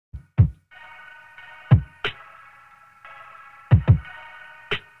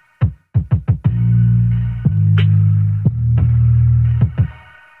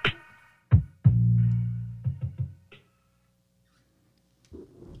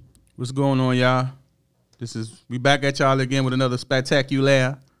What's going on, y'all? We back at y'all again with another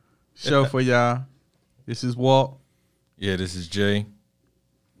spectacular show for y'all. This is Walt. Yeah, this is Jay.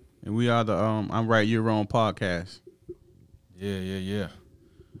 And we are the I'm Right, You're Wrong podcast. Yeah.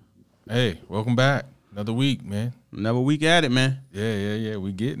 Hey, welcome back. Another week, man. Another week at it, man. Yeah.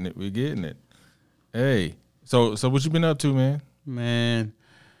 We getting it. Hey, so what you been up to, man? Man,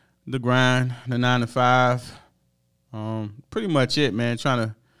 the grind, the 9 to 5. Pretty much it, man. Trying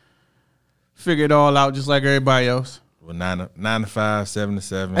to figure it all out just like everybody else. Well, 9 to 5, 7 to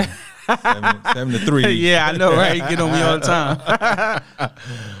 7, 7 to 3. Yeah, I know, right? You get on me all the time.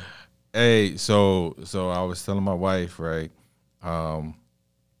 Hey, so I was telling my wife, right? I've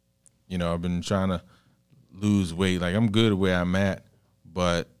been trying to lose weight. Like, I'm good where I'm at,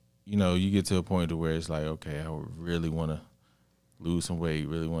 but you get to a point to where it's like, okay, I really want to lose some weight,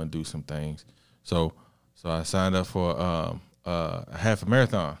 really want to do some things. So I signed up for a half a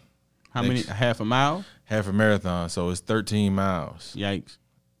marathon. How many? Half a mile? Half a marathon. So it's 13 miles. Yikes.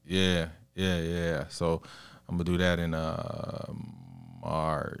 Yeah. So I'm gonna do that in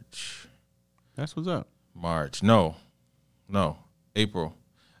March. That's what's up. March. No, April.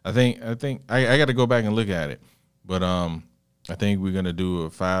 I think I got to go back and look at it, but I think we're gonna do a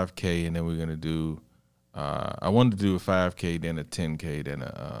 5K, and then we're gonna do. I wanted to do a 5K, then a 10K, then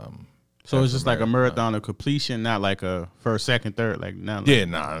a. So it's just like a marathon of completion, not like a first, second, third, like now. Yeah,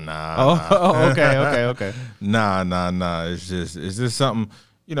 nah. Oh, okay. Nah. It's just something.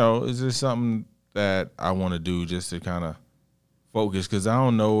 It's just something that I want to do just to kind of focus, because I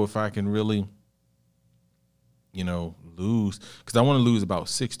don't know if I can really, lose, because I want to lose about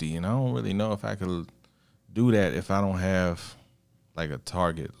 60, and I don't really know if I could do that if I don't have like a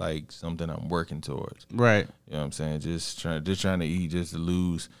target, like something I'm working towards. Right. You know what I'm saying? Just trying to eat just to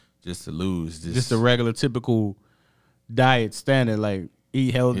lose. Just a regular typical diet standard, like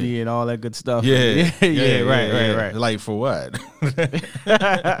eat healthy and all that good stuff. Yeah. Right. Like, for what?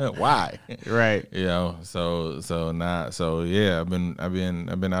 Why? Right. I've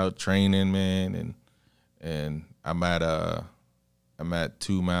been out training, man, and I'm at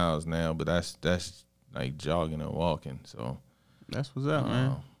 2 miles now, but that's like jogging and walking. So that's what's up,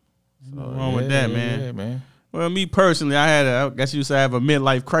 man. What's wrong with that, man? Yeah, man. Well, me personally, I guess you say I have a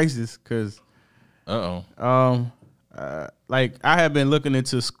midlife crisis, because, like, I have been looking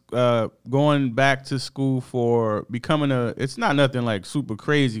into going back to school for becoming it's not nothing like super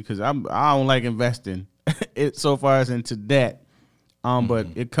crazy, because I don't like investing it so far as into debt, but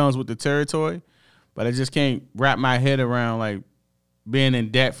it comes with the territory. But I just can't wrap my head around like being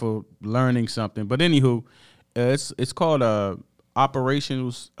in debt for learning something. But anywho, it's called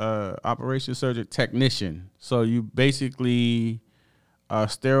operation surgery technician. So you basically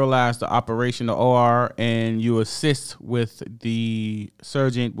sterilize the operation, the OR, and you assist with the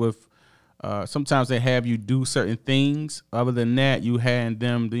surgeon with sometimes they have you do certain things. Other than that, you hand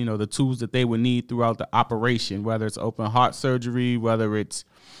them the tools that they would need throughout the operation, whether it's open heart surgery, whether it's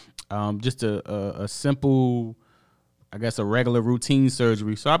just a simple, I guess, a regular routine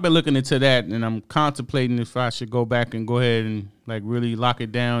surgery. So I've been looking into that, and I'm contemplating if I should go back and go ahead and like really lock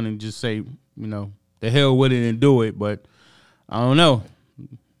it down and just say, the hell with it and do it. But I don't know.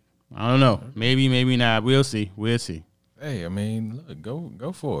 Maybe not. We'll see. Hey, I mean, look,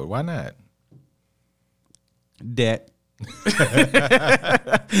 go for it. Why not? Debt.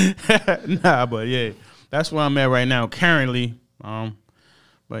 Nah, but yeah, that's where I'm at right now currently.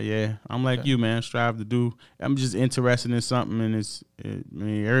 But yeah, I'm like you, man. Strive to do. I'm just interested in something, and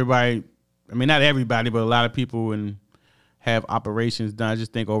everybody. I mean, not everybody, but a lot of people have operations done. I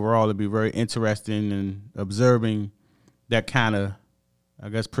just think overall it'd be very interesting and observing that kind of, I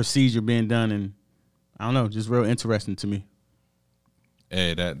guess, procedure being done, and I don't know, just real interesting to me.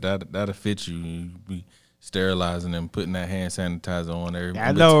 Hey, that'll fit you. You be sterilizing and putting that hand sanitizer on everybody.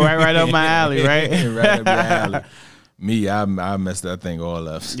 I know, right up my alley, right? Right up your alley. Me, I messed that thing all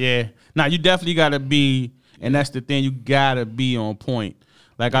up. Yeah. Now, you definitely got to be, and that's the thing, you got to be on point.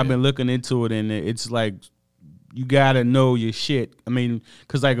 Like, I've been looking into it, and it's like, you got to know your shit. I mean,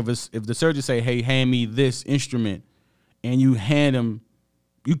 because, like, if the surgeon say, hey, hand me this instrument, and you hand him,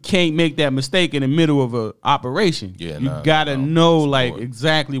 you can't make that mistake in the middle of an operation. Yeah, you got to know, like,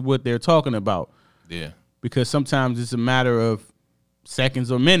 exactly what they're talking about. Yeah. Because sometimes it's a matter of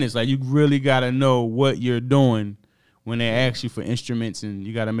seconds or minutes. Like, you really got to know what you're doing when they ask you for instruments, and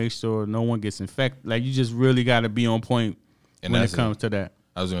you got to make sure no one gets infected. Like, you just really got to be on point when it comes to that.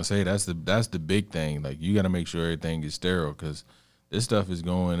 I was going to say, that's the big thing. Like, you got to make sure everything is sterile, because this stuff is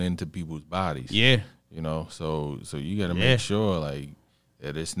going into people's bodies. Yeah. So you got to make sure, like,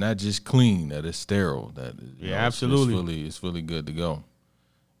 that it's not just clean, that it's sterile. That absolutely. It's really good to go.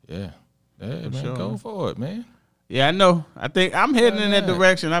 Yeah. Yeah, man, sure, go man. for it, man. Yeah, I know. I think I'm heading in that that?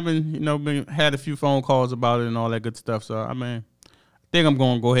 direction. I've been, had a few phone calls about it and all that good stuff. So I mean, I think I'm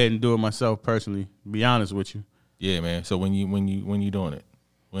going to go ahead and do it myself personally. To be honest with you. Yeah, man. So when you doing it?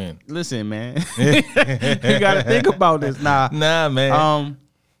 When? Listen, man, you got to think about this. Nah, man.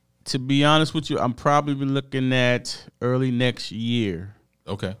 To be honest with you, I'm probably looking at early next year.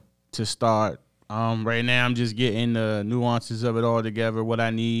 Okay. To start. Right now, I'm just getting the nuances of it all together, what I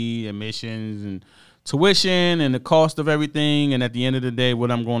need, admissions and tuition and the cost of everything. And at the end of the day,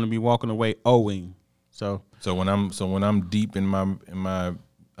 what I'm going to be walking away owing. So when I'm deep in my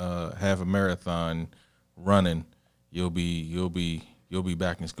half a marathon running, you'll be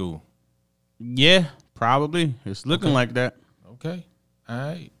back in school. Yeah, probably. It's looking like that. Okay. All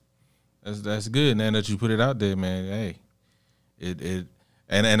right. That's good. Now that you put it out there, man. Hey,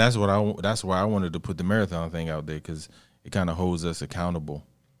 and that's why I wanted to put the marathon thing out there, because it kind of holds us accountable.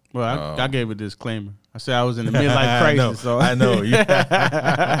 Well, I gave a disclaimer. I said I was in the midlife crisis. I know.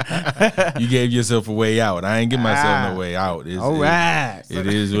 You gave yourself a way out. I ain't give myself no way out. All right. It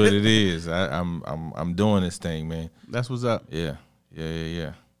is what it is. I'm doing this thing, man. That's what's up. Yeah.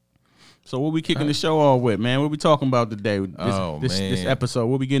 So what we kicking the show off with, man? What we talking about today? This episode.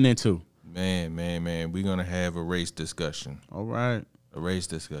 What we getting into? Man. We're gonna have a race discussion. All right. A race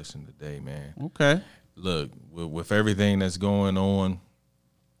discussion today, man. Okay. Look, with everything that's going on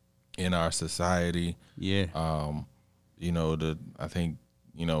in our society, yeah. I think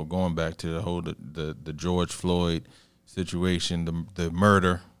going back to the whole the George Floyd situation, the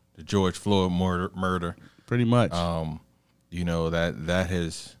murder, the George Floyd murder, pretty much. That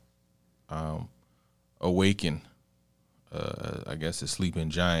has awakened, I guess, a sleeping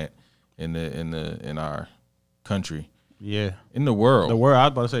giant in our country. Yeah. In the world. The world. I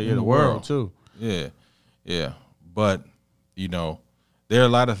was about to say, the world too. Yeah. But, there are a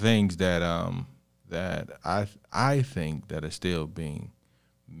lot of things that I think that are still being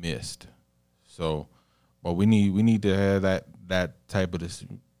missed. So, but we need to have that type of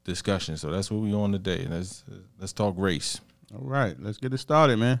discussion. So that's what we on today. Let's talk race. All right. Let's get it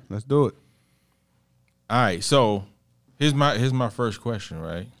started, man. Let's do it. All right. So here's my first question,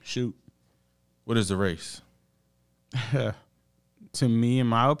 right? Shoot. What is the race? To me, in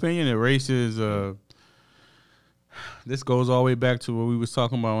my opinion, the race is this goes all the way back to what we was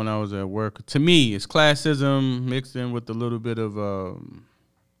talking about when I was at work. To me, it's classism mixed in with a little bit of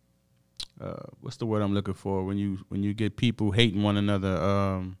what's the word I'm looking for? When you get people hating one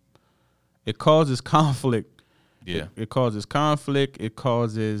another, it causes conflict. Yeah, it causes conflict. It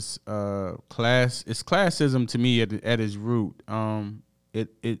causes class. It's classism to me at its root.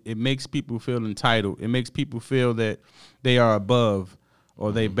 It makes people feel entitled. It makes people feel that they are above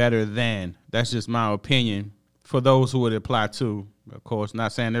or they better than. That's just my opinion. For those who it apply to, of course,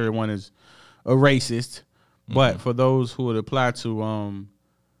 not saying everyone is a racist, but for those who it apply to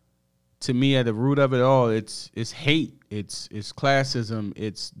me, at the root of it all, it's hate, it's classism,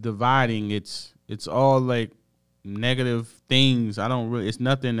 it's dividing, it's all like negative things. It's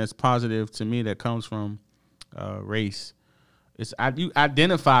nothing that's positive to me that comes from race. You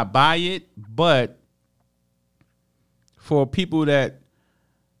identify by it, but for people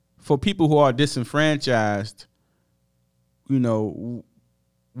who are disenfranchised, what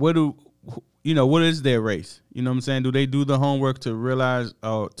is their race? You know what I'm saying? Do they do the homework to realize,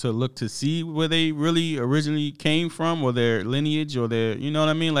 to look to see where they really originally came from, or their lineage, or their, you know what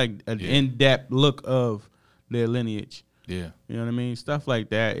I mean? Like an in-depth look of their lineage. Yeah. You know what I mean? Stuff like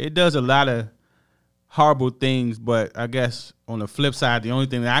that. It does a lot of horrible things, but I guess on the flip side, the only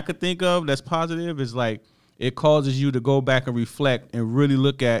thing that I could think of that's positive is like it causes you to go back and reflect and really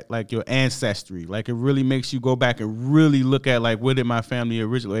look at like your ancestry. Like it really makes you go back and really look at like, where did my family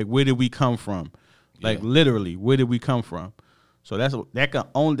originally, like where did we come from? Like literally, where did we come from? So that's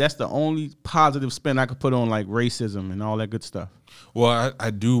the only positive spin I could put on like racism and all that good stuff. Well,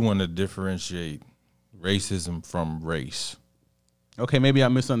 I do want to differentiate racism from race. Okay, maybe I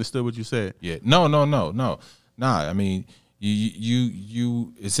misunderstood what you said. Yeah. No. Nah, I mean,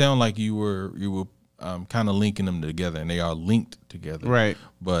 you it sounded like you were kind of linking them together, and they are linked together. Right.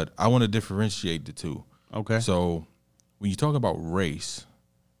 But I want to differentiate the two. Okay. So when you talk about race,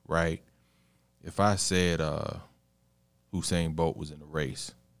 right? If I said Usain Bolt was in a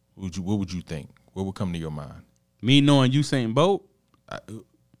race, what would you think? What would come to your mind? Me knowing Usain Bolt?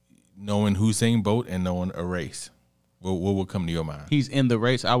 Knowing Usain Bolt and knowing a race. What would come to your mind? He's in the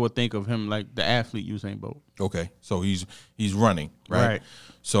race. I would think of him like the athlete Usain Bolt. Okay. So he's running, right? Right.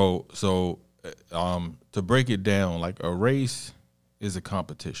 So to break it down, like a race is a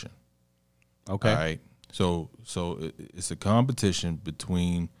competition. Okay. All right. It's a competition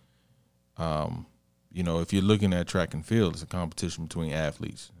between, if you're looking at track and field, it's a competition between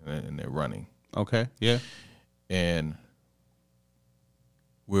athletes and they're running. Okay. Yeah. And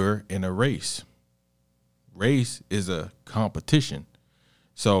we're in a race. Race is a competition.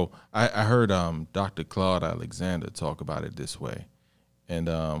 So I heard Dr. Claude Alexander talk about it this way. And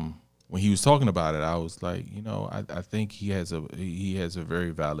when he was talking about it, I was like, I think he has a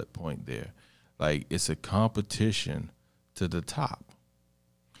very valid point there. Like, it's a competition to the top.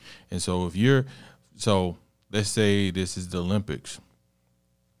 And so let's say this is the Olympics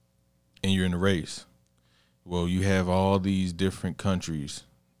and you're in a race. Well, you have all these different countries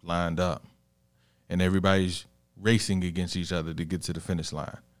lined up and everybody's racing against each other to get to the finish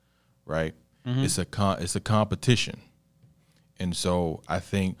line, right? Mm-hmm. It's a competition. And so I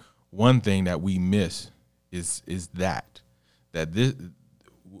think one thing that we miss is that this,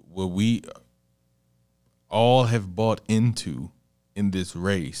 what we all have bought into in this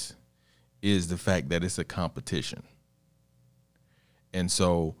race is the fact that it's a competition. And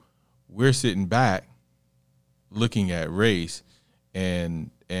so we're sitting back looking at race and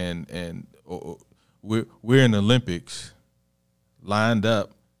we're in the Olympics lined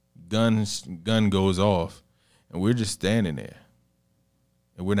up, gun goes off, and we're just standing there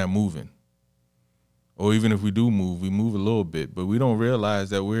and we're not moving. Or even if we do move, we move a little bit, but we don't realize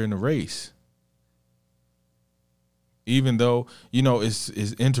that we're in a race. Even though, it's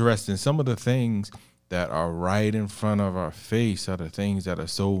interesting. Some of the things that are right in front of our face are the things that are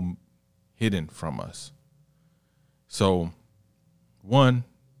so hidden from us. So, one,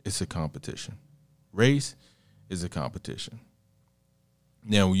 it's a competition. Race is a competition.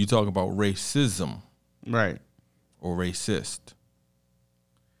 Now, when you talk about racism, right, or racist,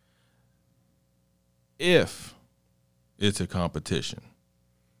 if it's a competition,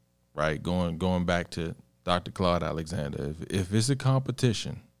 right, going back to Dr. Claude Alexander, if it's a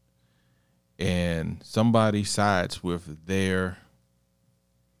competition and somebody sides with their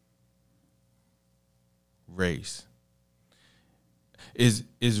race, is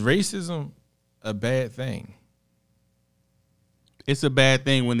racism a bad thing? It's a bad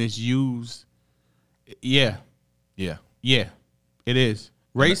thing when it's used. Yeah. Yeah. Yeah, it is.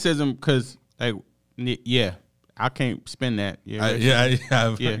 Racism, because, I can't spin that. Yeah,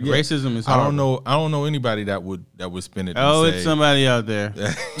 racism is hard. I don't know anybody that would spin it. It's somebody out there.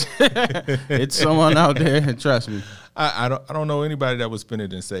 It's someone out there. Trust me. I don't know anybody that would spin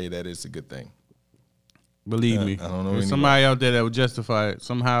it and say that it's a good thing. Believe me, I don't know. There's somebody out there that would justify it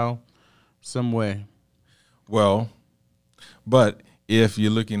somehow, some way. Well, but if you're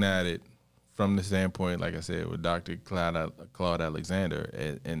looking at it from the standpoint, like I said, with Dr. Claude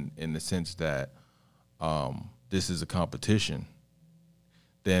Alexander, in the sense that this is a competition,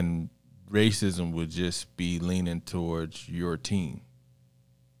 then racism would just be leaning towards your team.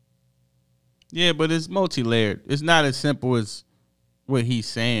 Yeah, but it's multi-layered. It's not as simple as what he's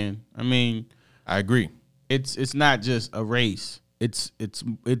saying. I mean, I agree. It's not just a race. It's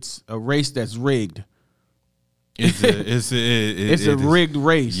a race that's rigged. It's a rigged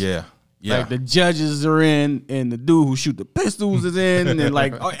race. Yeah. Yeah. Like the judges are in, and the dude who shoot the pistols is in, and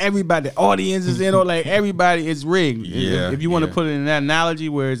like everybody, the audience is in, or like everybody is rigged. Yeah. If you want to put it in that analogy,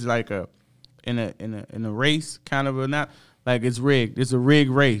 where it's like in a race kind of like it's rigged. It's a rigged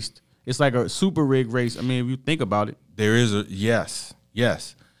race. It's like a super rigged race. I mean, if you think about it, there is yes,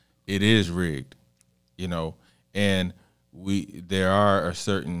 it is rigged. And there are a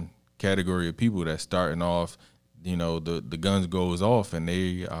certain category of people that's starting off. The guns goes off and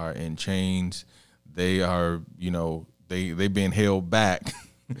they are in chains. They are, they being held back.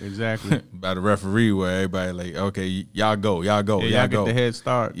 Exactly. By the referee, where everybody like, okay, y'all go. Yeah, y'all go. Get the head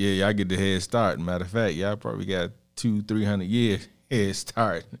start. Yeah, y'all get the head start. Matter of fact, y'all probably got 200-300 years head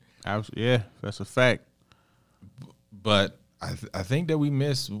start. Yeah, that's a fact. But I think that we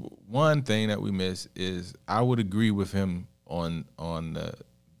miss one thing that we miss is I would agree with him on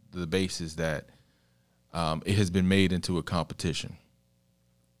the basis that it has been made into a competition.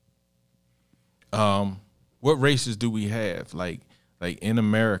 What races do we have? Like in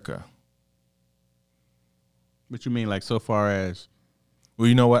America. What you mean, like so far as? Well,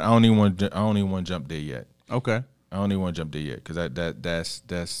 you know what? I don't even want to jump there yet. Okay. I don't even want to jump there yet because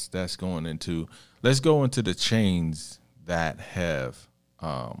that's going into. Let's go into the chains that have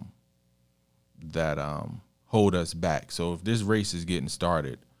hold us back. So if this race is getting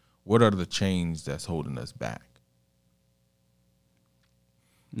started, what are the chains that's holding us back?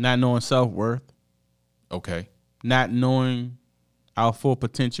 Not knowing self-worth. Okay. Not knowing our full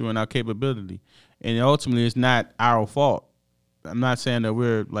potential and our capability. And ultimately, it's not our fault. I'm not saying that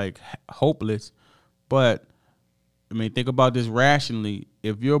we're like hopeless, But I mean, think about this rationally.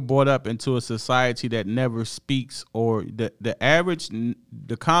 If you're brought up into a society that never speaks, or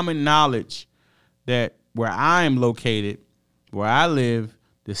the common knowledge that where I am located, where I live,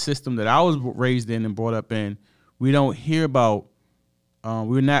 the system that I was raised in and brought up in, we don't hear about,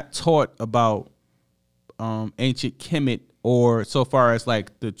 we're not taught about ancient Kemet, or so far as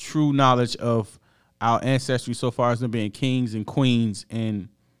like the true knowledge of our ancestry, so far as them being kings and queens and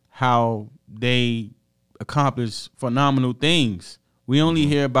how they accomplish phenomenal things. We only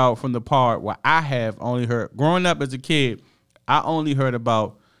hear about from the part where I have only heard, growing up as a kid, I only heard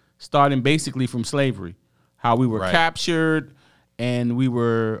about starting basically from slavery, how we were captured and we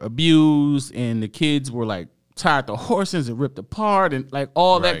were abused and the kids were like tied to horses and ripped apart and like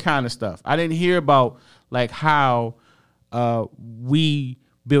all that kind of stuff. I didn't hear about like how we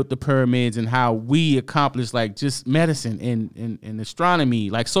built the pyramids and how we accomplished like just medicine and astronomy,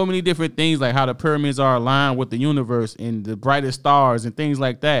 like so many different things, like how the pyramids are aligned with the universe and the brightest stars and things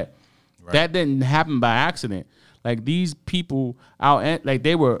like that. That didn't happen by accident. Like these people out, like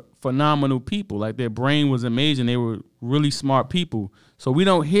they were phenomenal people. Like their brain was amazing. They were really smart people. So we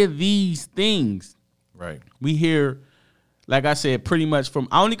don't hear these things. Right. We hear, like I said, pretty much from,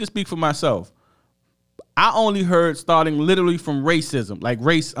 I only can speak for myself. I only heard starting literally from racism, like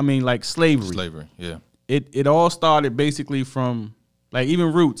slavery. Slavery, yeah. It all started basically from like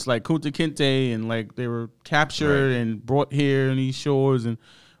even roots, like Kunta Kinte, and like they were captured and brought here in these shores, and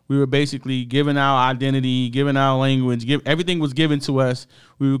we were basically given our identity, given our language, everything was given to us.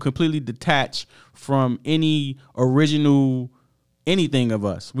 We were completely detached from any original anything of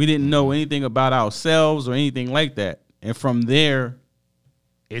us. We didn't know anything about ourselves or anything like that. And from there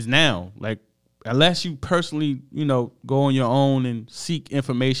is now, like, unless you personally, go on your own and seek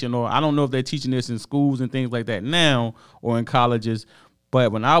information, or I don't know if they're teaching this in schools and things like that now or in colleges,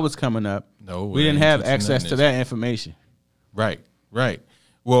 but when I was coming up, we didn't have access to that information. Right.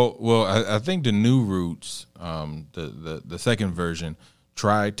 Well, I think the new roots, the second version,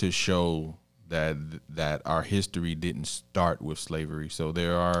 tried to show that our history didn't start with slavery. So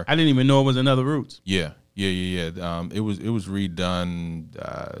there are. I didn't even know it was another roots. Yeah. It was redone.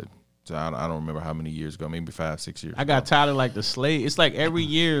 I don't remember how many years ago, maybe 5-6 years. I got tired of like the slave. It's like every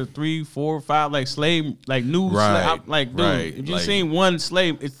year 3, 4, 5 like slave, like new slave. Like dude, if you seen one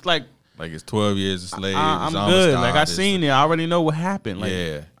slave, it's like it's 12 years of slave. I'm good. Like I seen it. I already know what happened.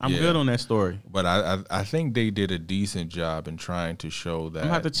 Like I'm good on that story. But I think they did a decent job in trying to show that. I'm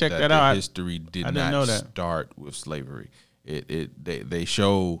gonna have to check that out. History did not start with slavery. They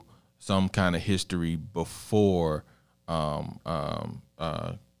show some kind of history before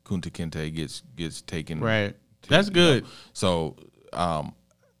Kunta Kinte gets taken. Right. That's good. So,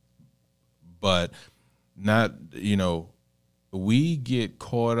 but not, we get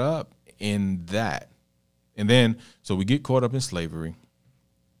caught up in that. And then, so we get caught up in slavery.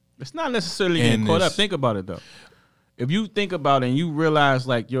 It's not necessarily getting caught up. Think about it, though. If you think about it and you realize,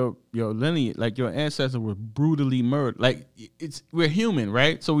 like, your lineage, like, your ancestors were brutally murdered. Like, we're human,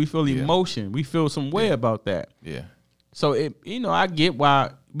 right? So we feel emotion. We feel some way about that. Yeah. So, I get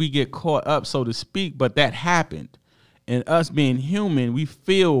why we get caught up, so to speak, but that happened. And us being human, we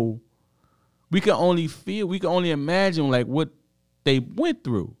can only imagine, like, what they went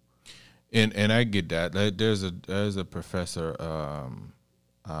through. And I get that. There's a professor,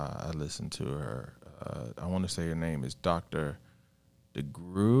 I listened to her. I want to say her name is Dr.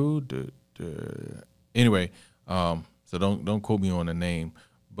 DeGrew. Anyway, so don't quote me on the name,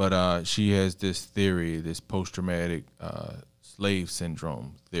 but she has this theory, this post-traumatic slave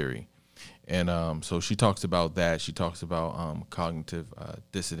syndrome theory. And so she talks about that. She talks about cognitive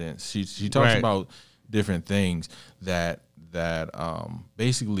dissidence. She talks about different things that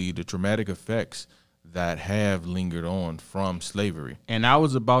basically the traumatic effects that have lingered on from slavery. And I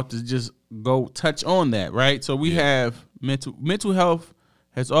was about to just go touch on that, right? So we have mental health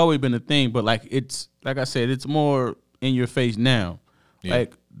has always been a thing, but like I said, it's more in your face now. Yeah.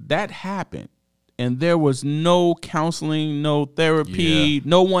 Like that happened. And there was no counseling, no therapy.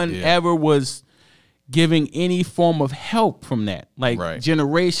 No one ever was giving any form of help from that. Like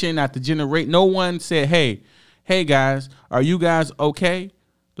generation after generation. No one said, hey guys, are you guys okay?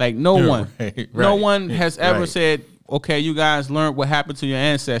 Like no one. No one has ever said, okay, you guys learned what happened to your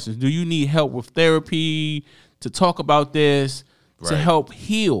ancestors. Do you need help with therapy to talk about this, to help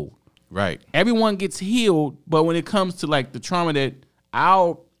heal? Right. Everyone gets healed, but when it comes to like the trauma that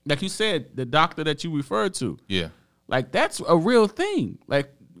like you said, the doctor that you referred to. Yeah. Like that's a real thing.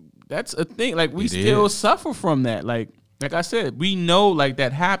 Like that's a thing. Like we still suffer from that. Like I said, we know like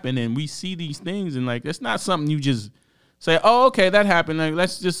that happened and we see these things and like it's not something you just say, "Oh, okay, that happened. Like,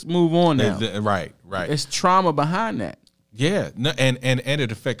 let's just move on now." Right. It's trauma behind that. Yeah, no, and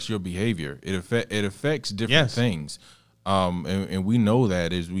it affects your behavior. It affects different things, and we know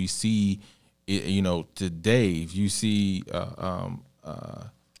that as we see, today, if you see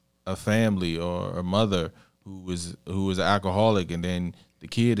a family or a mother who is an alcoholic, and then the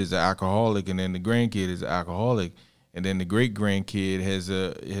kid is an alcoholic, and then the grandkid is an alcoholic, and then the great grandkid has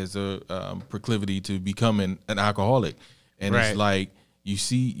a proclivity to becoming an alcoholic, and it's like you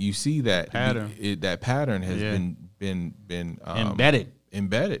see that pattern. That pattern has been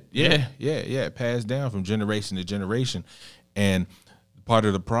embedded. Yeah, passed down from generation to generation, and part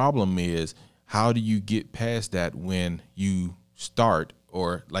of the problem is, how do you get past that when you start,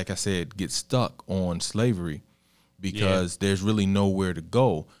 or like I said, get stuck on slavery, because there's really nowhere to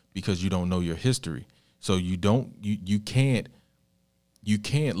go, because you don't know your history. So you can't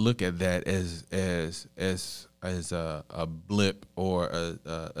look at that as a blip or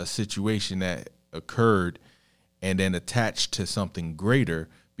a situation that occurred and then attached to something greater,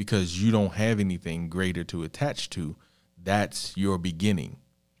 because you don't have anything greater to attach to. That's your beginning.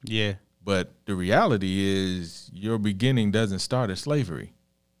 Yeah. But the reality is, your beginning doesn't start at slavery.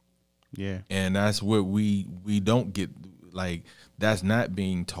 Yeah. And that's what we don't get, like, that's not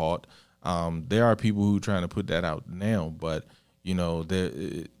being taught. There are people who are trying to put that out now, but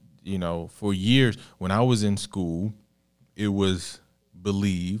for years when I was in school, it was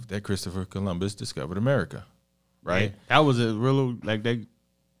believed that Christopher Columbus discovered America, right? Yeah. That was a real, like,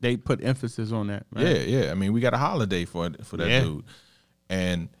 they put emphasis on that. Right? Yeah. I mean, we got a holiday for that dude,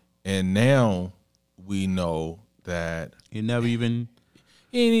 and now we know that he ain't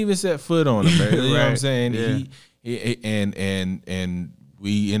even set foot on America. You know what I'm saying? Yeah. He and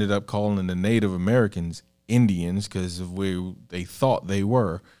we ended up calling the Native Americans Indians because of where they thought they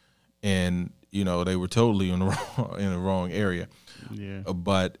were, and they were totally in the wrong area. Yeah.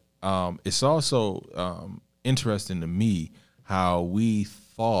 But it's also interesting to me how we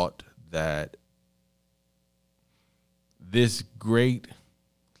thought that this great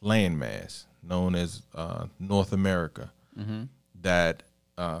landmass known as North America, that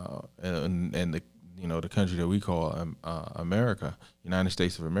and the country that we call America, United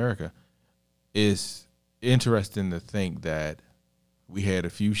States of America, is interesting to think that we had a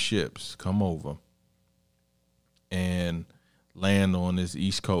few ships come over and land on this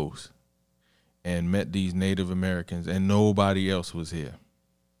East Coast and met these Native Americans, and nobody else was here.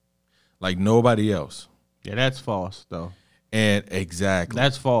 Like, nobody else. Yeah, that's false, though. And exactly.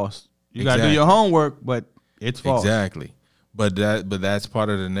 That's false. You got to do your homework, but it's false. Exactly. But that's part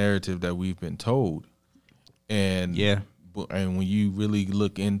of the narrative that we've been told. And and when you really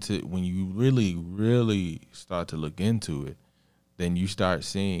look into, when you really start to look into it, then you start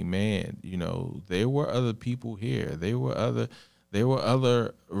seeing, man, there were other people here. There were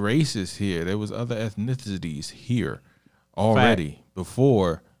other races here. There was other ethnicities here already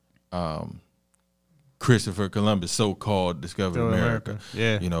before Christopher Columbus so-called discovered America.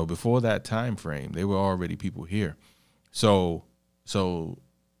 Yeah. Before that time frame, there were already people here. So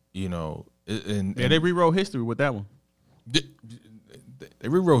and they rewrote history with that one. They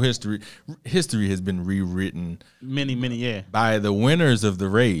rewrote history. History has been rewritten many by the winners of the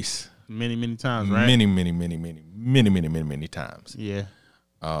race many times, right? Many times. Yeah.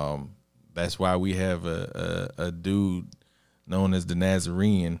 That's why we have a dude known as the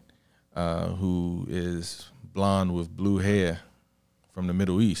Nazarene, who is blonde with blue hair from the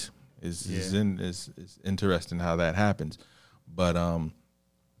Middle East. It's interesting how that happens. But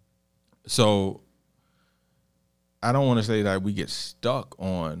so I don't want to say that we get stuck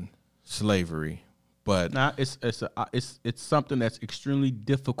on slavery, but it's something that's extremely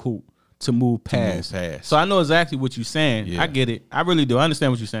difficult to move past. So I know exactly what you're saying. Yeah. I get it. I really do. I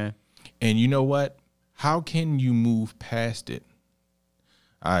understand what you're saying. And you know what? How can you move past it?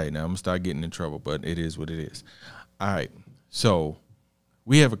 All right, now I'm going to start getting in trouble, but it is what it is. All right, so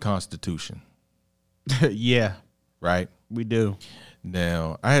we have a constitution. Yeah. Right? We do.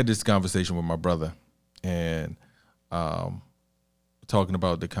 Now, I had this conversation with my brother, and talking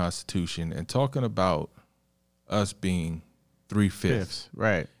about the Constitution and talking about us being 3/5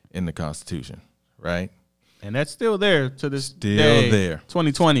 right in the Constitution, right? And that's still there to this still day. There,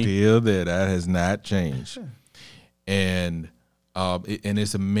 2020, still there. That has not changed. And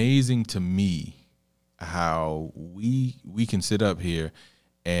it's amazing to me how we can sit up here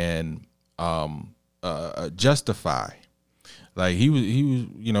and justify. Like he was,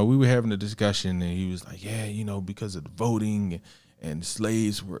 we were having a discussion, and he was like, yeah, because of the voting and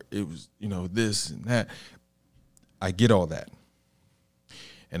slaves it was, this and that. I get all that.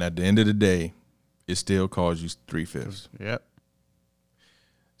 And at the end of the day, it still calls you 3/5. Yep.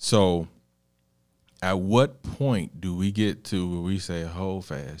 So at what point do we get to where we say, hold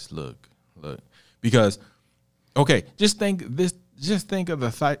fast, look, because, okay, just think of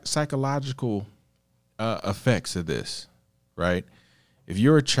the psychological effects of this, right? If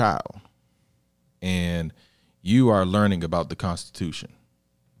you're a child and you are learning about the Constitution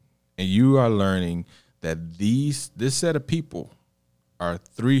and you are learning that this set of people are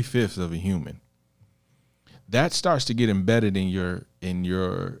 3/5 of a human, that starts to get embedded in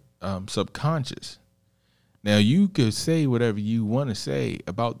your subconscious. Now, you could say whatever you want to say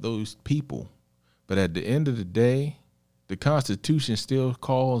about those people, but at the end of the day, the Constitution still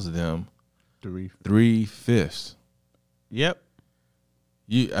calls them 3/5. Yep.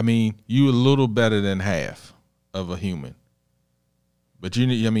 You a little better than half of a human, but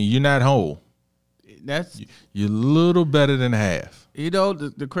you're not whole. You're a little better than half. You know,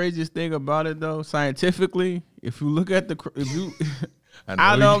 the craziest thing about it, though, scientifically, if you look at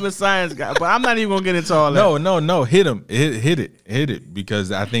I know I'm a science guy, but I'm not even gonna get into all that. No, hit it,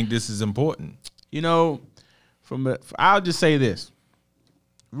 because I think this is important. You know, I'll just say this: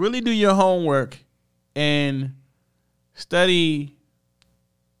 really do your homework and study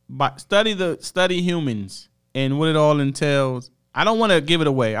humans and what it all entails. I don't want to give it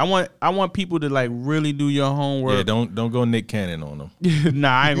away. I want people to like really do your homework. Yeah, don't go Nick Cannon on them.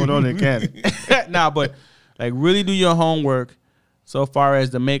 Nah, I ain't gonna go Nick Cannon. Nah, but like really do your homework so far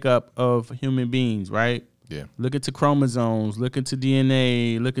as the makeup of human beings, right? Yeah. Look into chromosomes, look into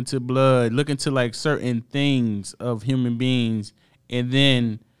DNA, look into blood, look into like certain things of human beings, and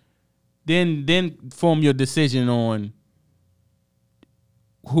then form your decision on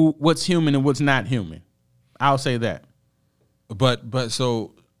what's human and what's not human. I'll say that. But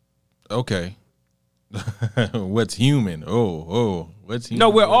so, okay. What's human? What's human? No,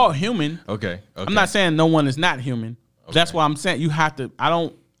 we're all human. Okay. I'm not saying no one is not human. Okay. That's why I'm saying you have to.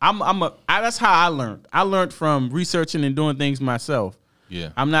 That's how I learned. I learned from researching and doing things myself.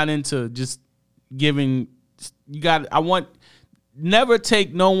 Yeah. I'm not into just giving. Never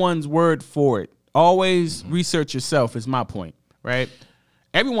take no one's word for it. Always research yourself is my point, right?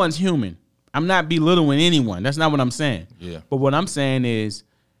 Everyone's human. I'm not belittling anyone. That's not what I'm saying. Yeah. But what I'm saying is,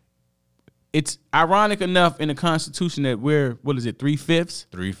 it's ironic enough in the Constitution that we're, 3/5?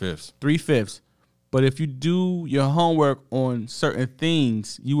 3/5. 3/5. But if you do your homework on certain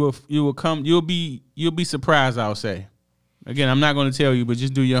things, you'll be surprised, I'll say. Again, I'm not going to tell you, but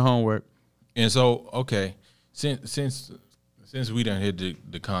just do your homework. And so, okay, since we done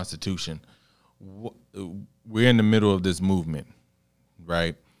hit the Constitution, we're in the middle of this movement,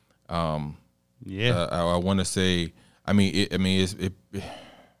 right? Yeah. I want to say,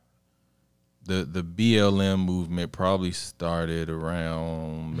 the BLM movement probably started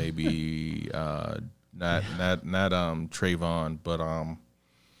around maybe not Trayvon, but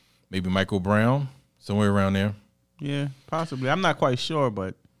maybe Michael Brown, somewhere around there. Yeah, possibly. I'm not quite sure,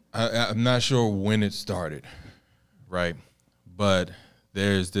 but I'm not sure when it started, right? But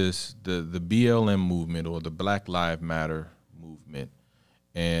there's the BLM movement, or the Black Lives Matter movement,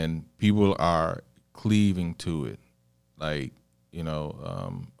 and people are cleaving to it, like,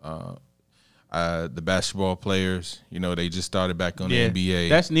 the basketball players, they just started back on the NBA.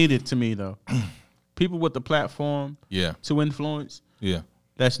 That's needed to me, though. People with the platform, yeah, to influence, yeah,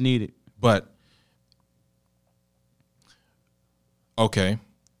 that's needed. But okay,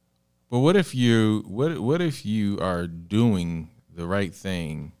 but what if you are doing the right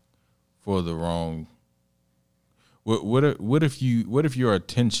thing for the wrong? What if your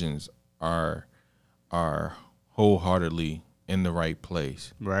intentions are wholeheartedly in the right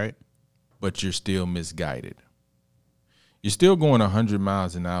place, right? But you're still misguided. You're still going 100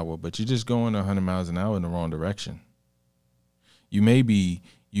 miles an hour, but you're just going 100 miles an hour in the wrong direction. You may be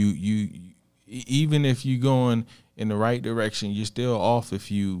even if you're going in the right direction, you're still off a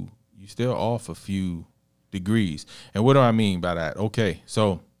few degrees. And what do I mean by that? Okay,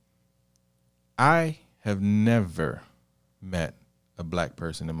 so I have never met a black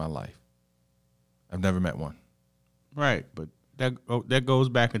person in my life. I've never met one. Right, but that goes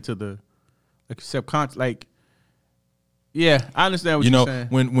back into the subconscious. Like, yeah, I understand what you're saying.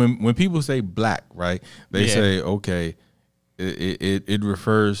 When people say black, right? They say, okay, it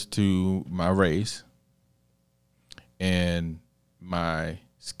refers to my race and my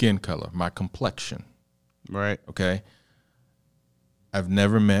skin color, my complexion. Right. Okay. I've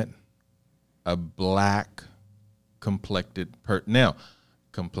never met a black complected person. Now,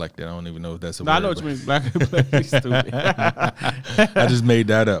 complected, I don't even know if that's a word. I know what you mean. Black complected. Stupid. I just made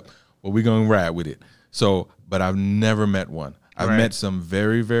that up. Well, we're going to ride with it. So, but I've never met one. I've met some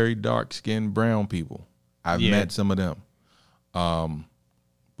very, very dark-skinned brown people. I've met some of them.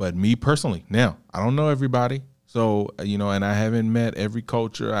 But me personally, now, I don't know everybody. So, you know, and I haven't met every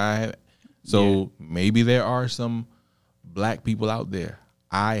culture. So maybe there are some black people out there.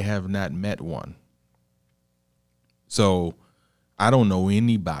 I have not met one. So I don't know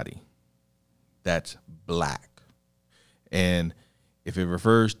anybody that's black. And if it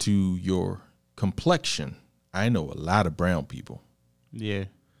refers to your complexion, I know a lot of brown people. Yeah.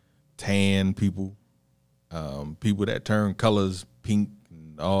 Tan people, people that turn colors pink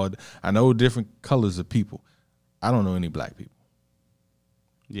and all. I know different colors of people. I don't know any black people.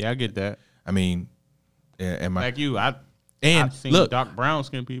 Yeah, I get that. I mean, like you, I've seen dark brown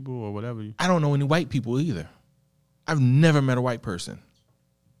skin people or whatever. I don't know any white people either. I've never met a white person.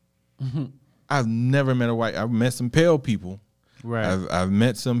 I've never met a white. I've met some pale people. Right. I've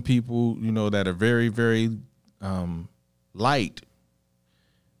met some people, you know, that are very, very light,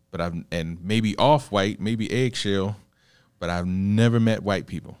 but and maybe off-white, maybe eggshell, but I've never met white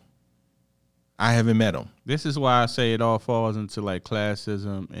people. I haven't met them. This is why I say it all falls into like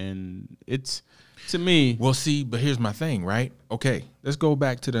classism, and it's, to me. Well, see, but here's my thing, right? Okay, let's go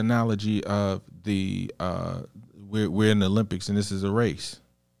back to the analogy of the we're in the Olympics and this is a race,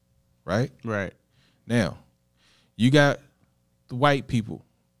 right? Right. Now, you got the white people,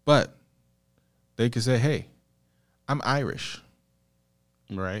 but they could say, hey, I'm Irish.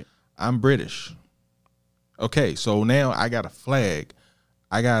 Right. I'm British. Okay, so now I got a flag.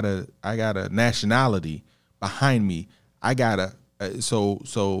 I got a nationality behind me. I got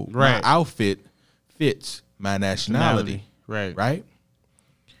so my outfit fits my nationality. Right. Right?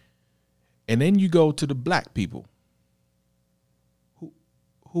 And then you go to the black people.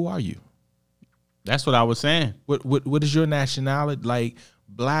 Who are you? That's what I was saying. What is your nationality? Like,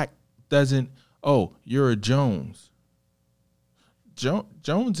 black doesn't, oh, you're a Jones.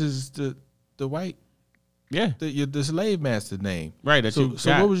 Jones is the white, the slave master name. Right. So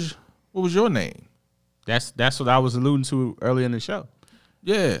what was your name? That's what I was alluding to earlier in the show.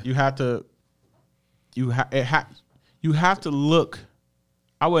 Yeah. You have to look.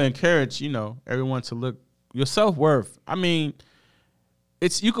 I would encourage, everyone to look your self-worth. I mean,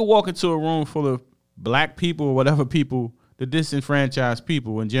 you could walk into a room full of black people or whatever people, the disenfranchised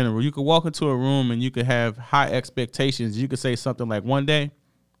people in general. You could walk into a room and you could have high expectations. You could say something like, one day,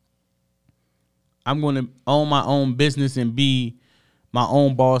 I'm going to own my own business and be my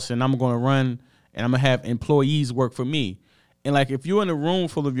own boss, and I'm going to run and I'm going to have employees work for me. And like, if you're in a room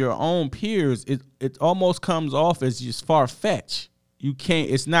full of your own peers, it almost comes off as just far-fetched. You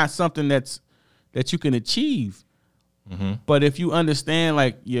can't, it's not something that you can achieve. Mm-hmm. But if you understand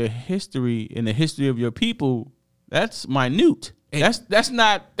like your history and the history of your people, that's minute. That's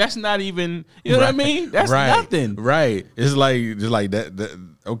not even, you know what I mean? That's nothing. Right. It's like that.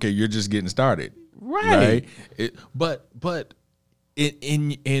 Okay, you're just getting started. Right. But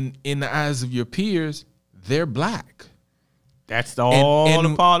in the eyes of your peers, they're black. That's all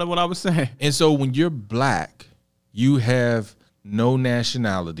the part of what I was saying. And so when you're black, you have no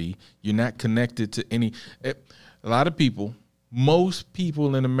nationality. You're not connected to any. A lot of people, most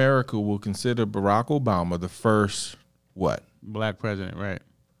people in America will consider Barack Obama the first what? Black president, right?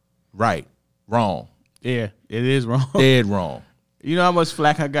 Right. Wrong. Yeah, it is wrong. Dead wrong. You know how much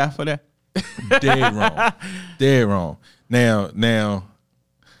flack I got for that? Dead wrong. Dead wrong. Now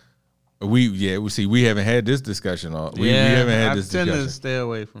we haven't had this discussion. We haven't had this discussion. I tend to stay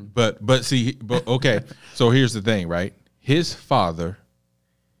away from. But okay. So here's the thing, right? His father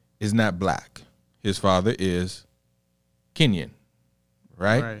is not black. His father is Kenyan,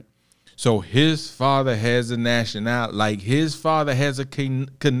 right? Right. So his father has a nationality, like his father has a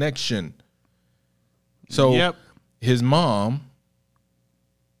connection. So his mom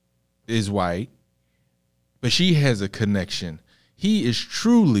is white, but she has a connection. He is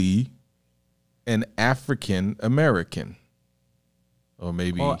truly an African American, or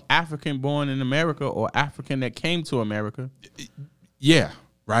maybe African born in America, or African that came to America. Yeah,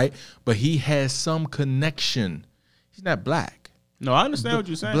 right. But he has some connection. He's not black. No, I understand what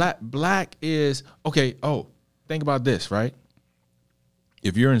you're saying. Black is okay. Oh, think about this, right?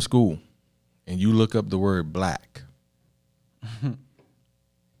 If you're in school and you look up the word black and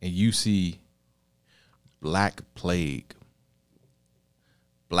you see black plague,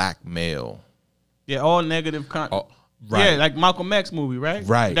 black male. Yeah, all negative. Right. Yeah, like Malcolm X movie, right?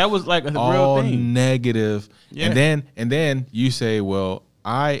 Right. That was like a all real thing. All negative. Yeah. And then you say, well,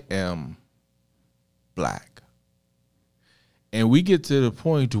 I am black. And we get to the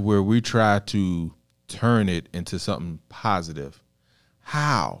point to where we try to turn it into something positive.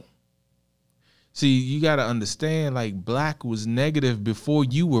 How? See, you got to understand, like, black was negative before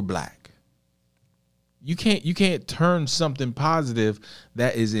you were black. You can't turn something positive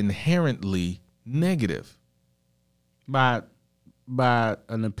that is inherently negative by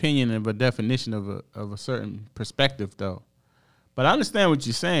an opinion of a definition of a certain perspective, though. But I understand what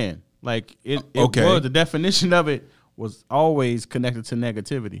you're saying. Like it Okay. was, the definition of it was always connected to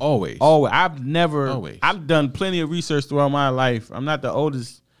negativity. Always. I've done plenty of research throughout my life. I'm not the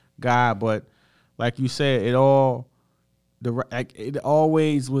oldest guy, but like you said, it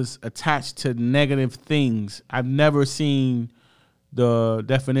always was attached to negative things. I've never seen the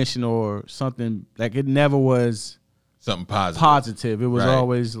definition or something, like it never was something positive. Positive. It was Right.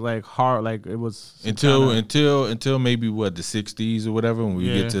 always like hard, like it was until maybe what, the 60s or whatever, when we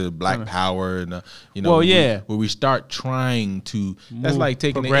get to Black Power and where we start trying to that's like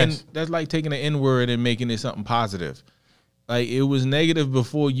taking the N word and making it something positive. Like, it was negative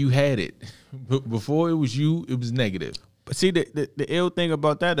before you had it. Before it was you, it was negative. But see, the ill thing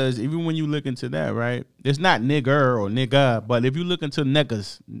about that is, even when you look into that, right, it's not nigger or nigga, but if you look into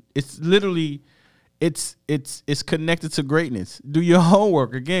niggas, it's literally it's connected to greatness. Do your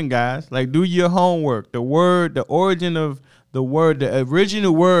homework again, guys. Like, do your homework. The origin of the word, the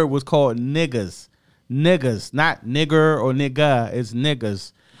original word was called niggas. Niggas, not nigger or nigga. It's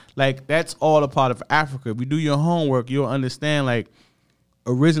niggas. Like, that's all a part of Africa. If you do your homework, you'll understand, like,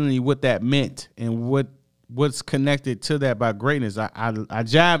 originally what that meant and what's connected to that by greatness. I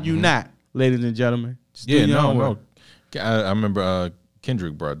jab you not, ladies and gentlemen. Just do your homework. I remember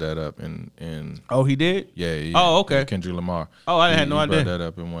Kendrick brought that up in Oh, he did? Yeah. Oh, okay. Kendrick Lamar. Oh, I had no idea. He brought that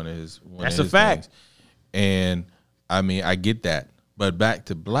up in one of his That's a fact. Things. And I mean, I get that. But back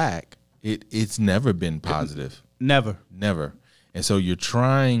to black, it's never been positive. Never. And so you're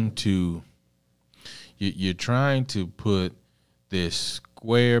trying to put this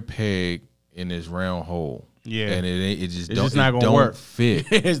square peg in this round hole. Yeah. And it just it's not gonna work. Fit.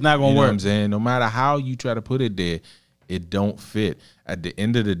 It's not gonna work. Know what I'm saying? No matter how you try to put it there, it don't fit. At the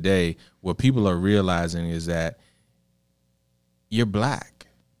end of the day, what people are realizing is that you're black.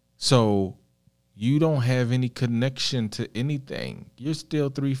 So you don't have any connection to anything. You're still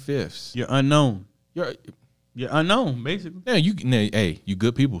 3/5. You're unknown. You're unknown, basically. Yeah, you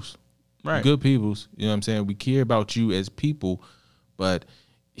good peoples. Right. You good peoples. You know what I'm saying? We care about you as people, but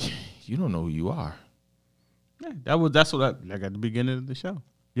you don't know who you are. Yeah, that's what like at the beginning of the show.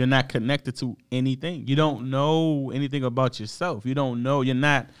 You're not connected to anything. You don't know anything about yourself. You're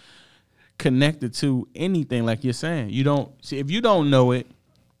not connected to anything, like you're saying. You don't see, if you don't know it,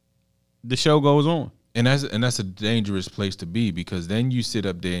 the show goes on. And that's a dangerous place to be, because then you sit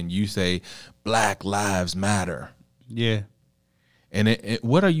up there and you say Black Lives Matter. Yeah. And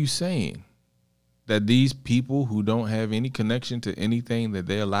what are you saying? That these people who don't have any connection to anything, that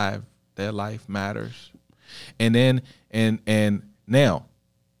their life matters? And then and now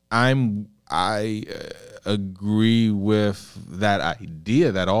I agree with that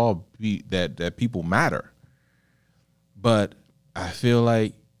idea that that people matter. But I feel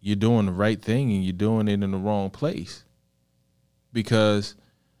like you're doing the right thing and you're doing it in the wrong place. Because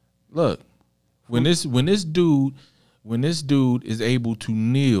look, when this dude is able to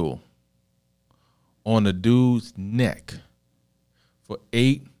kneel on a dude's neck for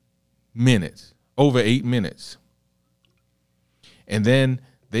 8 minutes, over 8 minutes, and then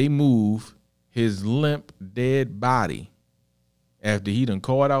they move his limp, dead body after he done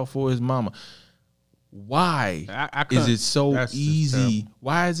called out for his mama. Why is it so easy?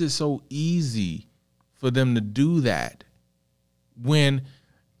 Why is it so easy for them to do that?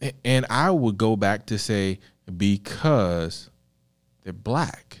 And I would go back to say, because they're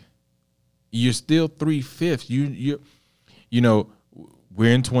black. You're still 3/5. You know,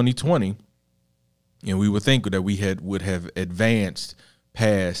 we're in 2020, and we would think that we would have advanced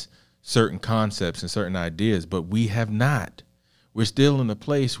past certain concepts and certain ideas, but we have not. We're still in a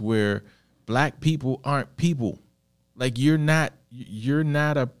place where black people aren't people. Like, you're not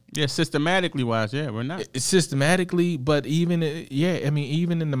a systematically wise, we're not. Systematically, but even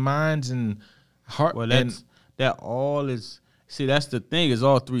even in the minds and heart. Well, that all is. See, that's the thing. Is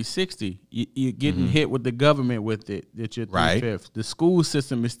all 360. You're getting hit with the government with it. That you're 3/5. The school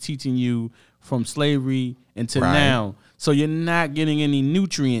system is teaching you from slavery until now, so you're not getting any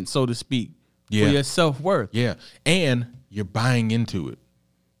nutrients, so to speak, for your self-worth. Yeah, and you're buying into it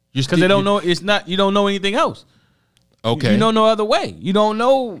because they don't know. It's not. You don't know anything else. Okay, you don't know other way. You don't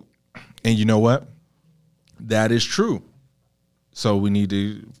know. And you know what? That is true. So we need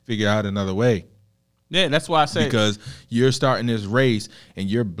to figure out another way. Yeah, that's why I say, because you're starting this race and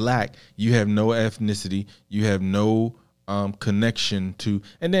you're black, you have no ethnicity, you have no connection to,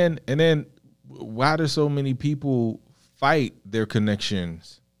 and then why do so many people fight their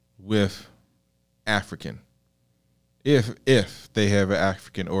connections with African if they have an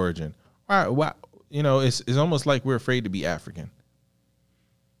African origin? Why you know, it's almost like we're afraid to be African.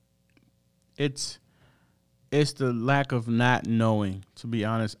 It's the lack of not knowing, to be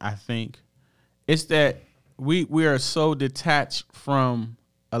honest. I think it's that we are so detached from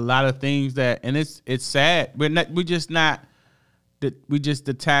a lot of things that, and it's sad. We just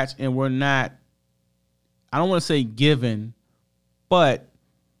detached, and we're not, I don't want to say given, but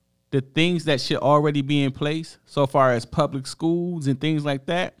the things that should already be in place so far as public schools and things like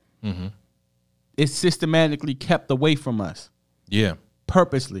that, it's systematically kept away from us. Yeah.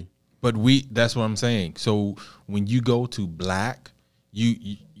 Purposely. But that's what I'm saying. So when you go to black,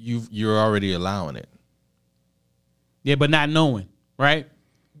 you're already allowing it. Yeah, but not knowing, right?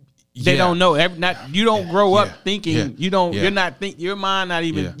 They don't know. You don't grow up thinking. You don't. You're not think. Your mind not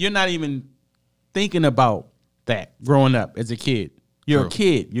even. You're not even thinking about that growing up as a kid. You're a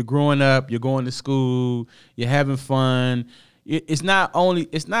kid. You're growing up. You're going to school. You're having fun. It's not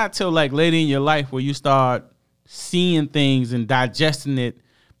till like later in your life where you start seeing things and digesting it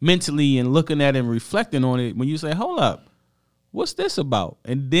mentally and looking at it and reflecting on it. When you say, "Hold up, what's this about?"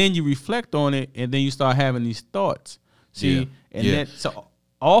 And then you reflect on it, and then you start having these thoughts. See, that so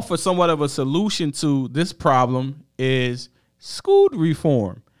offer somewhat of a solution to this problem is school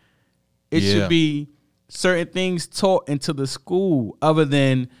reform. It should be certain things taught into the school other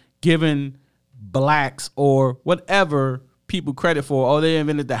than giving blacks or whatever people credit for. Oh, they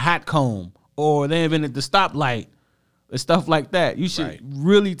invented the hot comb, or they invented the stoplight, and stuff like that. You should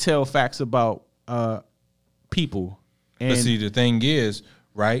really tell facts about people. And but see, the thing is,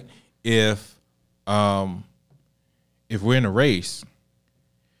 right, if we're in a race,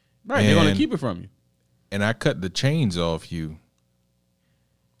 right, they're gonna keep it from you, and I cut the chains off you,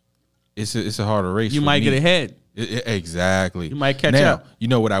 it's a harder race. You might get ahead. Exactly. You might catch up. You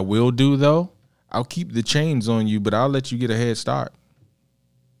know what I will do though? I'll keep the chains on you, but I'll let you get a head start.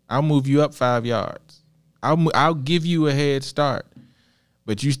 I'll move you up 5 yards. I'll give you a head start,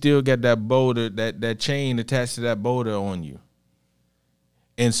 but you still got that boulder, that chain attached to that boulder on you.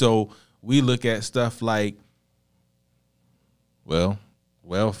 And so we look at stuff like, well,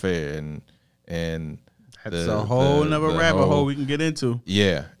 welfare and that's a whole nother rabbit hole we can get into.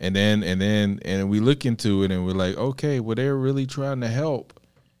 Yeah, and we look into it and we're like, okay, well, they're really trying to help.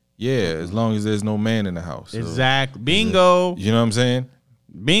 Yeah, as long as there's no man in the house. Exactly. So, bingo. You know what I'm saying?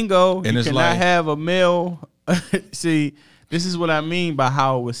 Bingo. And you it's cannot like, have a male. See, this is what I mean by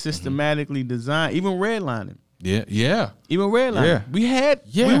how it was systematically designed. Even redlining. Yeah. Even redlining. Yeah. We had.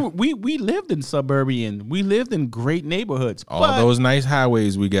 Yeah. We lived in suburban. We lived in great neighborhoods. All those nice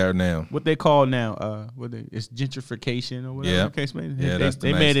highways we got now. What they call now, it's gentrification or whatever the case may be. Yeah,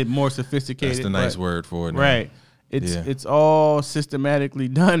 they made it more sophisticated. That's the nice word for it. Now. Right. It's all systematically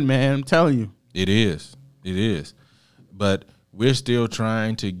done, man. I'm telling you. It is. But we're still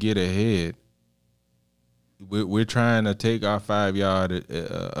trying to get ahead. We're trying to take our 5 yard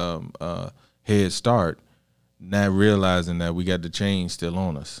head start, not realizing that we got the chain still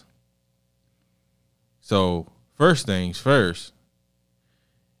on us. So first things first,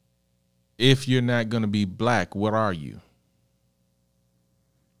 if you're not going to be black, what are you?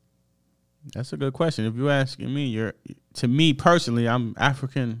 That's a good question. If you're asking me, to me personally, I'm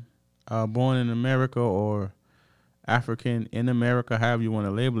African, born in America, or African in America, however you want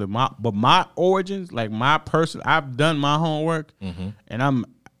to label it. But my origins, like my person, I've done my homework, and I'm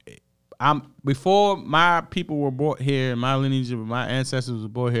before my people were born here, my lineage, my ancestors were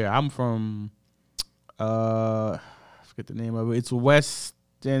born here. I'm from, I forget the name of it. It's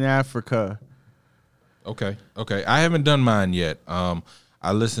Western Africa. Okay. I haven't done mine yet.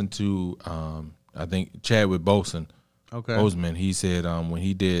 I listened to I think Chadwick Boseman. Boseman. He said when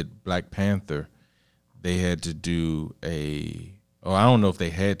he did Black Panther, they had to do I don't know if they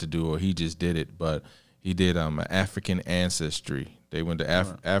had to do or he just did it, but he did an African ancestry. They went to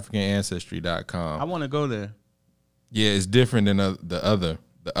AfricanAncestry.com. I want to go there. Yeah, it's different than the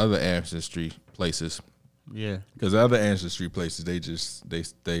other ancestry places. Yeah, because the other ancestry places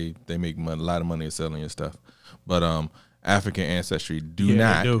they make a lot of money selling your stuff, but African ancestry do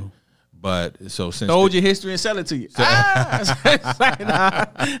not. They do. But so since hold your history and sell it to you.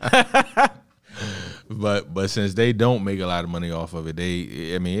 But since they don't make a lot of money off of it,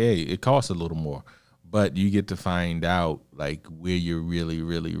 it costs a little more. But you get to find out like where you're really,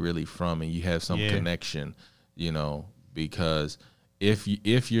 really, really from, and you have some connection, because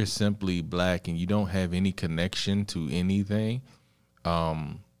if you're simply black and you don't have any connection to anything,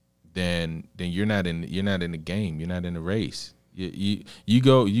 then you're not in the game. You're not in the race. You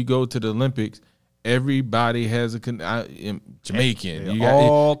go to the Olympics. Everybody has Jamaican. They're You got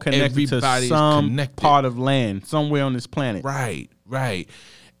all connected to everybody's some connected. part of land somewhere on this planet. Right.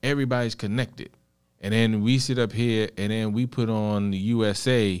 Everybody's connected. And then we sit up here and then we put on the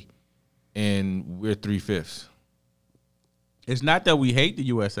USA and we're 3/5. It's not that we hate the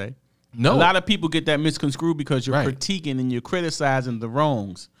USA. No. A lot of people get that misconstrued because you're critiquing and you're criticizing the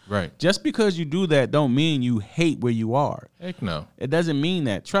wrongs. Right. Just because you do that don't mean you hate where you are. Heck no. It doesn't mean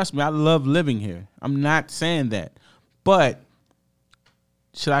that. Trust me, I love living here. I'm not saying that. But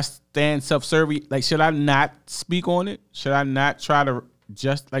should I stand self-serving? Like, should I not speak on it? Should I not try to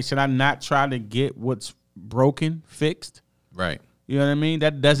should I not try to get what's broken fixed? Right. You know what I mean?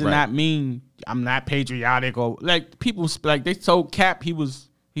 That does not mean I'm not patriotic or like people like they told Cap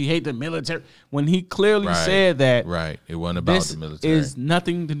he hate the military when he clearly said that. Right. It wasn't about the military. This is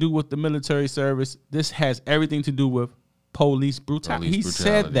nothing to do with the military service. This has everything to do with police brutality. He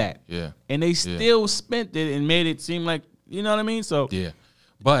said that. Yeah. And they still spent it and made it seem like, you know what I mean? So yeah.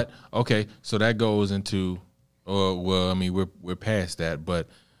 But okay, so that goes into we're past that, but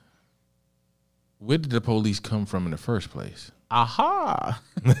where did the police come from in the first place? Aha.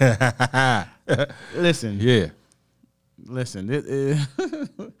 Listen. Yeah. Listen.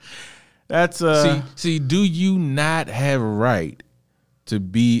 That's see, do you not have a right to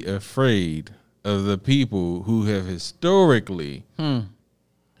be afraid of the people who have historically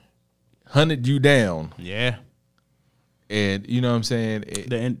hunted you down? Yeah. And you know what I'm saying?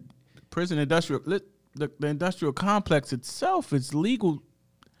 The prison industrial the industrial complex itself is legal.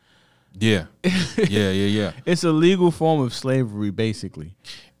 Yeah. Yeah. It's a legal form of slavery, basically.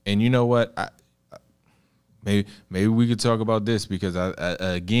 And you know what? Maybe we could talk about this because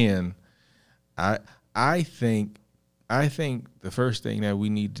I think the first thing that we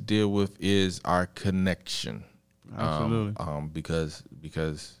need to deal with is our connection. Absolutely.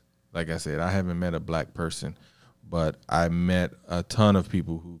 Because like I said, I haven't met a black person, but I met a ton of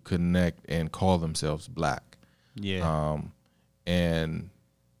people who connect and call themselves black. Yeah. And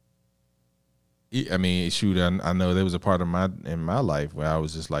I mean, shoot, I know there was a part of my life where I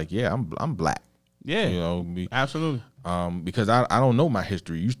was just like, yeah, I'm black. Yeah. You know, absolutely. Because I don't know my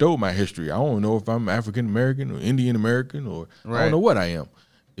history. You stole my history. I don't know if I'm African American or Indian American or I don't know what I am.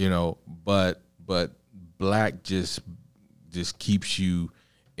 You know, but black just keeps you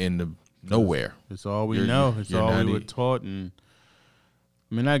in the nowhere. It's all we know. It's all we were taught, and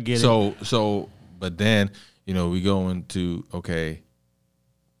I mean, I get it. So, but then you know we go into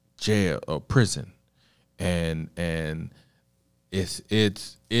jail or prison, and it's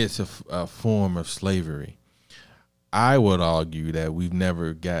a form of slavery. I would argue that we've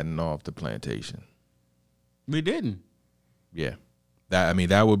never gotten off the plantation. We didn't. Yeah,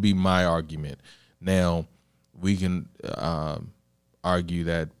 that would be my argument. Now we can argue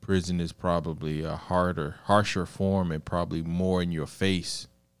that prison is probably a harsher form and probably more in your face.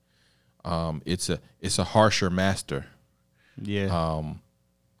 It's a harsher master. Yeah.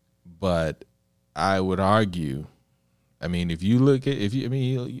 But I would argue, I mean, if you look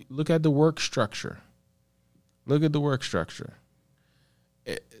at the work structure. Look at the work structure.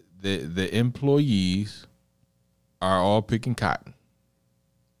 The employees are all picking cotton,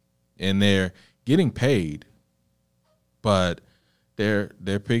 and they're getting paid, but they're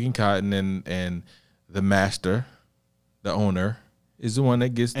picking cotton, and the master, the owner, is the one that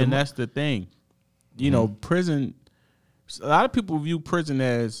gets the money. And that's the thing, you know, prison. A lot of people view prison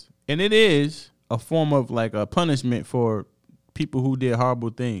as, and it is a form of like a punishment for people who did horrible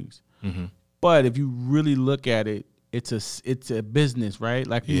things. Mm-hmm. But if you really look at it, it's a business, right?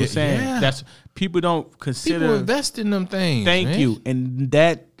 Like you were saying, that's people don't consider. People invest in them things. Thank you, and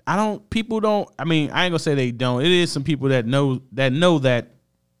that people don't. I mean, I ain't gonna say they don't. It is some people that know that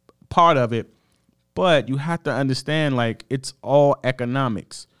part of it, but you have to understand, like, it's all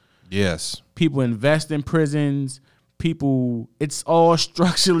economics. Yes, people invest in prisons. It's all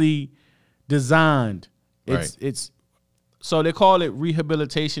structurally designed. It's so they call it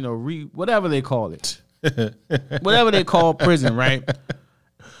rehabilitation or whatever they call it. Whatever they call prison, right?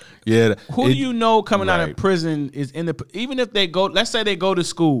 Yeah. Who do you know coming out of prison is even if they go, let's say they go to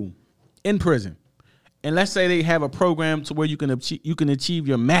school in prison, and let's say they have a program to where you can achieve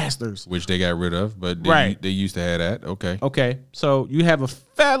your master's, which they got rid of, but they used to have that. Okay. So you have a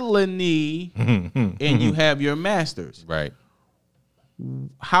felony and you have your master's. Right.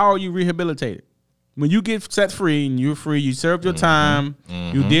 How are you rehabilitated? When you get set free and you're free, you served your time,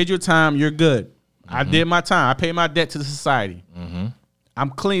 you did your time, you're good. I did my time. I paid my debt to the society. I'm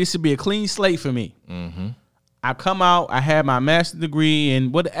clean. It should be a clean slate for me. I come out, I have my master's degree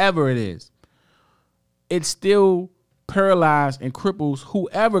and whatever it is. It's still paralyzes and cripples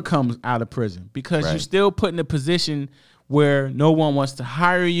whoever comes out of prison, because you're still put in a position where no one wants to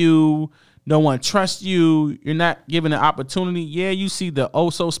hire you, no one trusts you, you're not given an opportunity. Yeah, you see the oh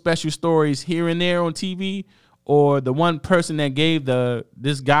so special stories here and there on TV, or the one person that gave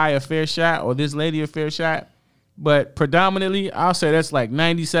this guy a fair shot or this lady a fair shot, but predominantly I'll say that's like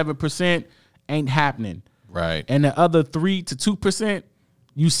 97% ain't happening. Right. And the other 3 to 2%,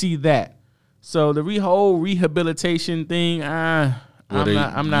 you see that. So the whole rehabilitation thing, I'm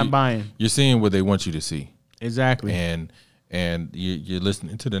not buying. You're seeing what they want you to see. Exactly. And you're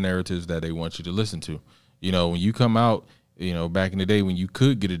listening to the narratives that they want you to listen to. You know, when you come out, you know, back in the day when you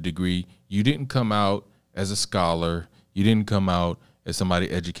could get a degree, you didn't come out as a scholar. You didn't come out as somebody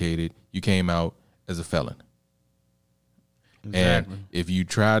educated. You came out as a felon. Exactly. And if you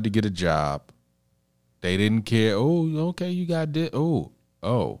tried to get a job, they didn't care. Oh, okay, you got this.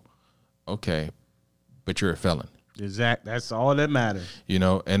 Oh, okay, but you're a felon. Exact. That's all that matters. You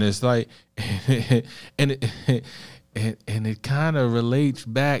know, and it's like, and it kind of relates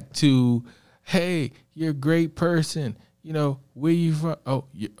back to, hey, you're a great person. You know, where you from? Oh,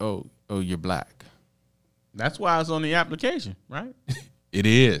 you're black. That's why it's on the application, right? It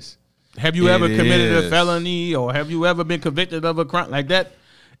is. Have you ever committed a felony, or have you ever been convicted of a crime like that?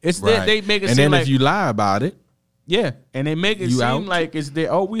 It's right. They make it and seem then like, if you lie about it, yeah, and they make it seem out? like it's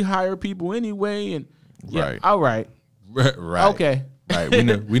there. Oh, we hire people anyway, and yeah, right, all right, right, okay, right.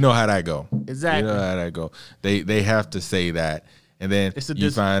 We know how that go. Exactly, we know how that go. They have to say that, and then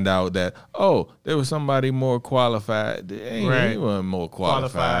you find out that there was somebody more qualified. He wasn't more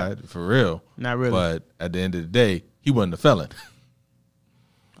qualified for real, not really. But at the end of the day, he wasn't a felon.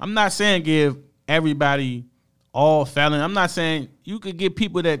 I'm not saying give everybody all felon. I'm not saying you could get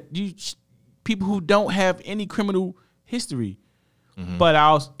people people who don't have any criminal history, but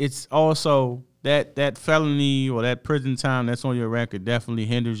it's also that felony or that prison time that's on your record definitely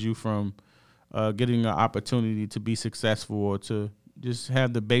hinders you from getting an opportunity to be successful or to just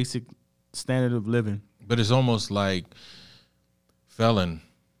have the basic standard of living. But it's almost like felon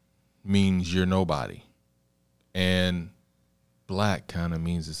means you're nobody, and black kind of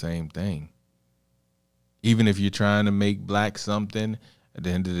means the same thing. Even if you're trying to make black something, at the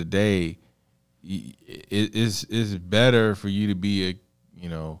end of the day, it's better for you to be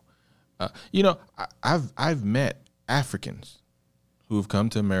I've met Africans who have come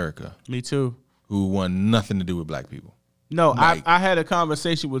to America. Me too. Who want nothing to do with black people. No, I had a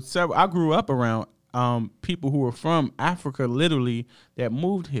conversation with several. I grew up around people who were from Africa, literally, that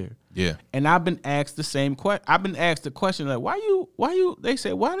moved here. Yeah. And I've been asked the same question. I've been asked the question like, why you? They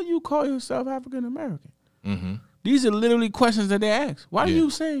say, why do you call yourself African American? Mm-hmm. These are literally questions that they ask. Why do you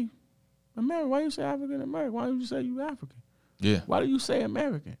say American? Why do you say African American? Why do you say you African? Yeah. Why do you say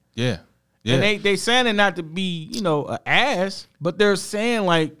American? Yeah. Yeah. And they saying it not to be, an ass, but they're saying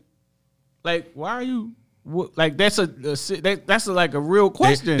like why are you like that's like a real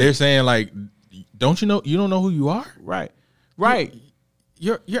question. They're saying like, don't you know? You don't know who you are? Right.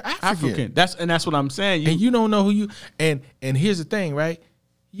 You're African. That's what I'm saying. And you don't know who you. And here's the thing, right?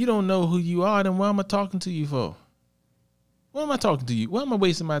 You don't know who you are. Then why am I talking to you for? Why am I talking to you? Why am I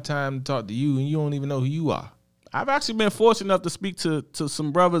wasting my time to talk to you and you don't even know who you are? I've actually been fortunate enough to speak to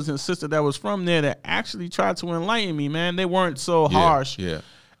some brothers and sisters that was from there that actually tried to enlighten me, man. They weren't so harsh. Yeah.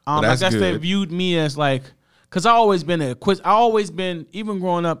 I guess good. They viewed me as like, because I always been even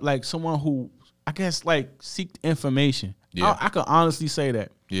growing up, like someone who I guess like seeked information. Yeah. I could honestly say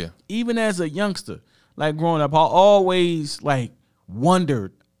that. Yeah. Even as a youngster, like growing up, I always like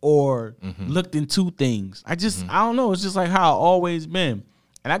wondered or looked into things. I don't know. It's just like how I always been.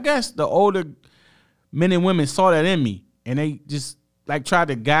 And I guess the older men and women saw that in me and they just like tried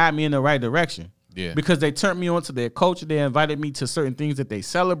to guide me in the right direction. Yeah. Because they turned me on to their culture. They invited me to certain things that they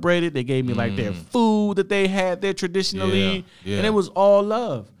celebrated. They gave me like their food that they had there traditionally. Yeah. And it was all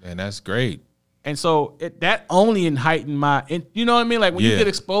love. And that's great. And so that only heightened you know what I mean? Like when you get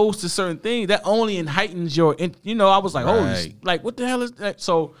exposed to certain things, that only heightens your, I was like, holy, like what the hell is that?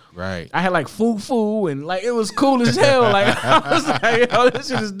 So I had like foo and like it was cool as hell. Like I was like, this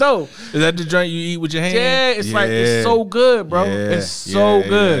shit is dope. Is that the joint you eat with your hand? Yeah, it's like, it's so good, bro. Yeah. It's so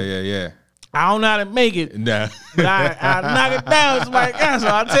good. Yeah. I don't know how to make it. Nah. But I knock it down. It's like, so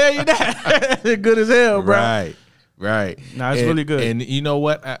I'll tell you that. It's good as hell, bro. Right. No, it's really good. And you know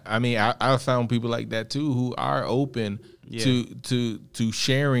what? I found people like that too who are open to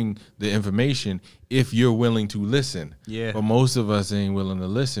sharing the information if you're willing to listen. Yeah. But most of us ain't willing to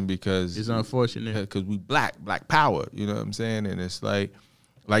listen because it's unfortunate. Because we black power. You know what I'm saying? And it's like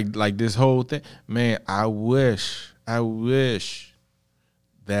this whole thing. Man, I wish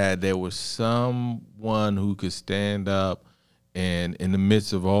that there was someone who could stand up, and in the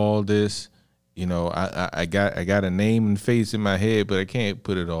midst of all this, you know, I got a name and face in my head, but I can't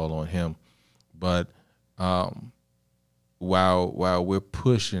put it all on him. But while we're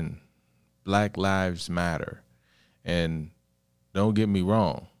pushing Black Lives Matter, and don't get me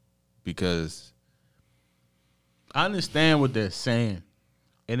wrong, because I understand what they're saying,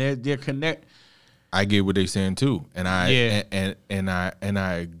 and they're connect. I get what they're saying too, and I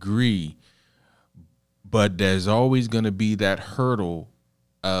agree. But there's always going to be that hurdle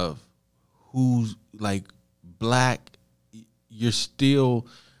of who's like black. You're still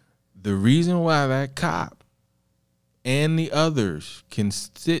the reason why that cop and the others can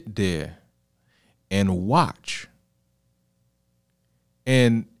sit there and watch,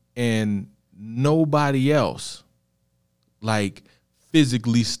 and nobody else like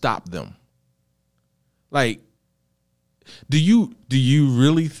physically stop them. Like, do you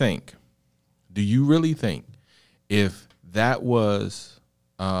really think if that was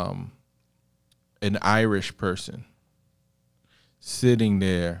an Irish person sitting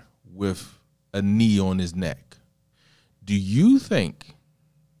there with a knee on his neck, do you think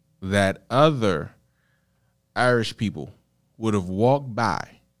that other Irish people would have walked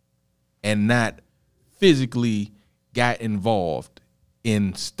by and not physically got involved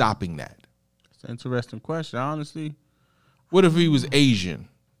in stopping that? It's an interesting question, honestly. What if he was Asian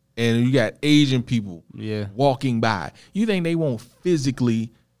and you got Asian people Yeah. walking by? You think they won't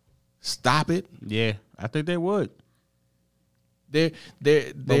physically stop it? Yeah, I think they would. But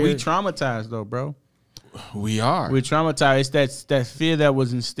we traumatized though, bro. We are. We're traumatized. It's that fear that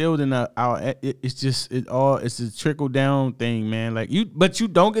was instilled in our. It's a trickle down thing, man. Like but you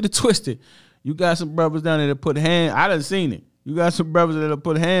don't get it twisted. You got some brothers down there that put hands. I done seen it. You got some brothers that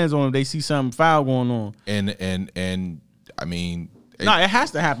put hands on them. They see something foul going on. And I mean, no, it has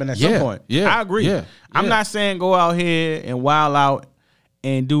to happen at some point. Yeah, I agree. Yeah, I'm not saying go out here and wild out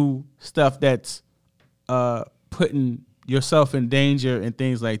and do stuff that's putting yourself in danger and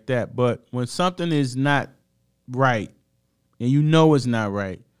things like that. But when something is not right and you know it's not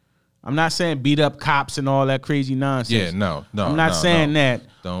right, I'm not saying beat up cops and all that crazy nonsense. Yeah, no. I'm not saying that.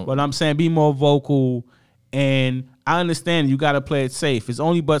 Don't. But I'm saying be more vocal. And I understand you got to play it safe. It's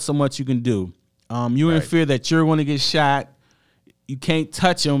only but so much you can do. You're in fear that you're going to get shot. You can't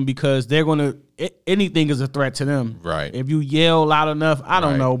touch them because they're going to, anything is a threat to them. Right. If you yell loud enough, I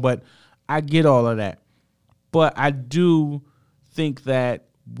don't know, but I get all of that. But I do think that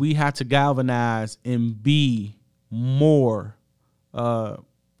we have to galvanize and be more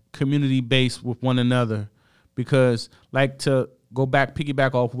community-based with one another, because like to go back,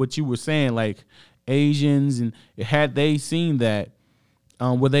 piggyback off what you were saying, like Asians, and had they seen that,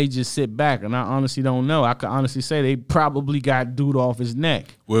 would they just sit back? And I honestly don't know. I could honestly say they probably got dude off his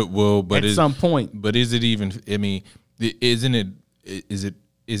neck. Well, but at some point. But is it even? I mean, isn't it?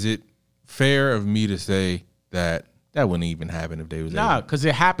 Is it fair of me to say that wouldn't even happen if they was? Nah, because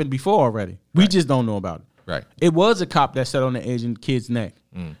it happened before already. We just don't know about it. Right. It was a cop that sat on the Asian kid's neck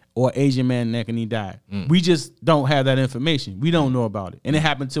or Asian man's neck and he died. We just don't have that information. We don't know about it. And it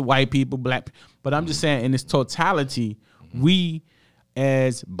happened to white people, black people. But I'm just saying in its totality, we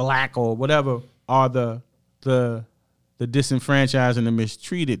as black or whatever are the disenfranchised and the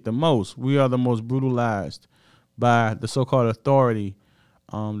mistreated the most. We are the most brutalized by the so-called authority,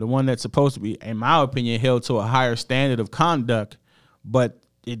 the one that's supposed to be, in my opinion, held to a higher standard of conduct, but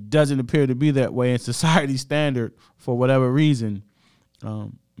it doesn't appear to be that way in society standard for whatever reason.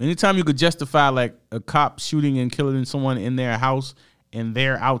 Anytime you could justify like a cop shooting and killing someone in their house and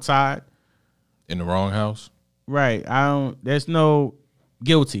they're outside. In the wrong house? Right. There's no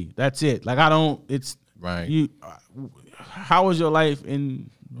guilty. That's it. Like it's right. How was your life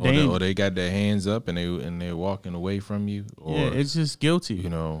in danger? Or they got their hands up and they're walking away from you. Or, yeah, it's just guilty. You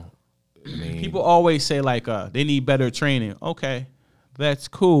know, I mean, people always say like they need better training. Okay. That's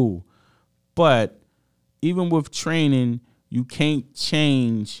cool. But even with training, you can't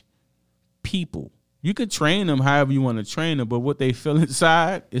change people. You can train them however you want to train them, but what they feel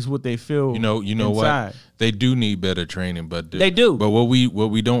inside is what they feel. You know inside. What? They do need better training, but they do. But what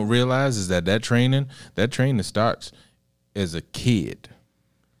we don't realize is that training starts as a kid.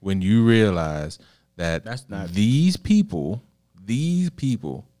 When you realize that these people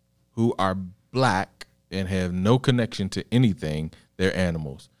who are black and have no connection to anything, they're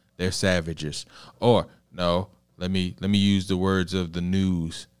animals. They're savages. Or no, let me use the words of the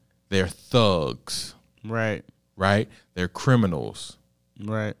news. They're thugs. Right. Right? They're criminals.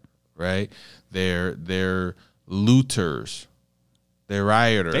 Right. Right? They're looters. They're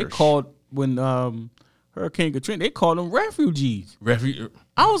rioters. They called when Hurricane Katrina, they called them refugees.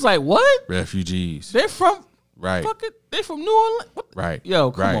 I was like, what? Refugees. They're from right. They from New Orleans. What? Right.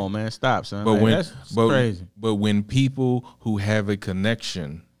 Yo, come on, man, stop, son. But that's crazy. But when people who have a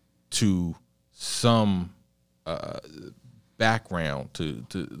connection to some background, to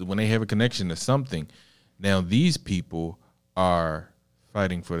when they have a connection to something, now these people are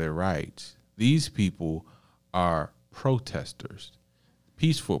fighting for their rights. These people are protesters,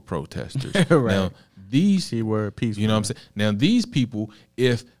 peaceful protesters. Right. Now these keyword peaceful. You know what I'm saying? Now these people,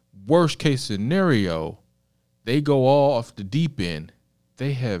 if worst case scenario, they go all off the deep end,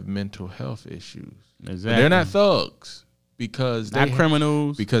 they have mental health issues. Exactly. They're not thugs because not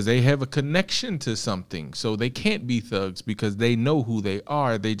criminals. Because they have a connection to something. So they can't be thugs because they know who they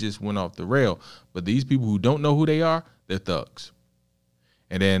are. They just went off the rail. But these people who don't know who they are, they're thugs.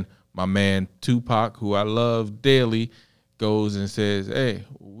 And then my man Tupac, who I love daily, goes and says, hey,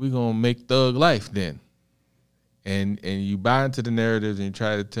 we're going to make thug life then. And you buy into the narratives and you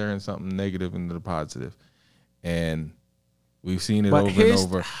try to turn something negative into the positive. And we've seen it over and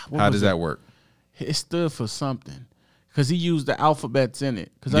over. How does that work? It stood for something. Because he used the alphabets in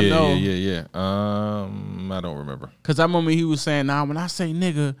it. Cause I know. Yeah. I don't remember. Because I remember he was saying, when I say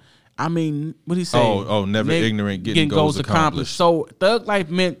nigga, I mean, what he say? Oh, never ignorant, getting goals accomplished. So thug life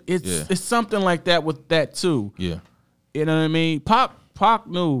meant it's something like that with that too. Yeah. You know what I mean? Pac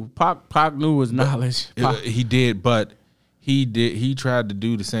knew. Pac knew his knowledge. He did, but he tried to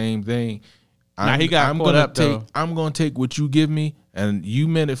do the same thing. He got caught up though. I'm gonna take what you give me, and you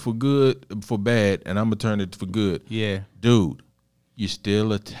meant it for good, for bad, and I'm gonna turn it for good. Yeah, dude, you're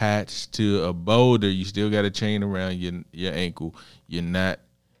still attached to a boulder. You still got a chain around your ankle. You're not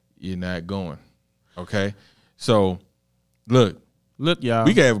going. Okay, so look, y'all.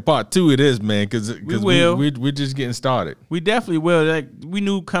 We can have a part 2 of this, man, because we're just getting started. We definitely will. Like we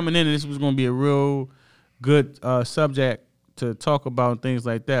knew coming in, this was gonna be a real good subject to talk about things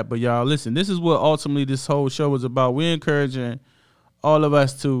like that. But y'all, listen, this is what ultimately this whole show was about. We're encouraging all of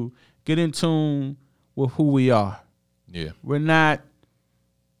us to get in tune with who we are. Yeah. We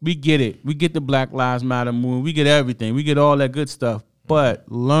get it. We get the Black Lives Matter movement. We get everything. We get all that good stuff. But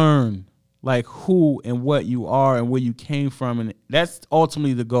learn like who and what you are and where you came from. And that's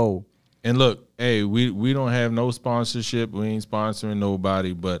ultimately the goal. And look, hey, we don't have no sponsorship. We ain't sponsoring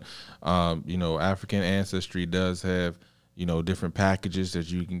nobody. But, African Ancestry does have, different packages that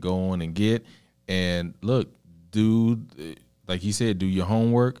you can go on and get. And look, like he said, do your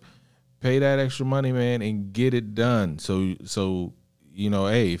homework, pay that extra money, man, and get it done. So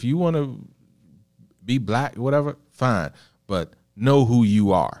hey, if you want to be black, whatever, fine. But know who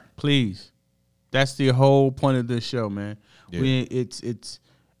you are. Please. That's the whole point of this show, man. Yeah. It's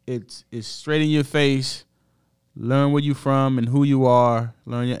straight in your face. Learn where you from and who you are.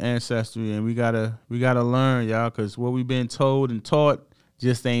 Learn your ancestry, and we gotta learn, y'all, because what we've been told and taught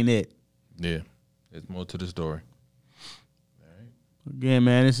just ain't it. Yeah, there's more to the story. All right. Again,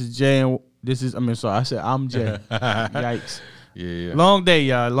 man, this is Jay, and I said I'm Jay. Yikes. Yeah. Long day,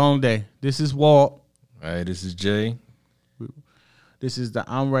 y'all. Long day. This is Walt. All right, this is Jay. This is the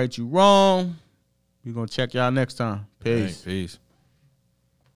I'm Right, You Wrong. We're gonna check y'all next time. Peace. Right, peace.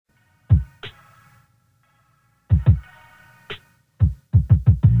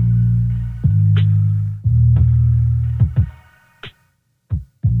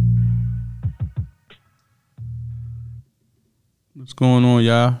 What's going on,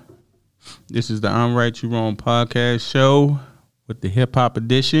 y'all? This is the I'm Right, You Wrong podcast show with the hip hop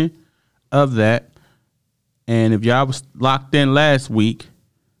edition of that. And if y'all was locked in last week,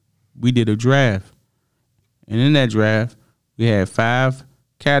 we did a draft. And in that draft, we had 5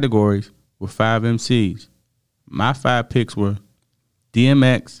 categories with 5 MCs. My 5 picks were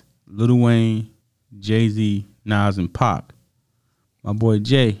DMX, Lil Wayne, Jay-Z, Nas, and Pac. My boy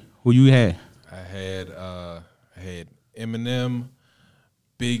Jay, who you had? I had Eminem,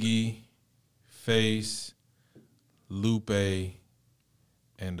 Biggie, Face, Lupe,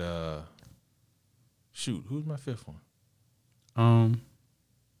 and who's my 5th one?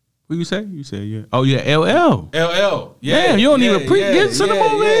 What you say? You said yeah. Oh yeah, LL. LL. Yeah. Damn, you don't even get to the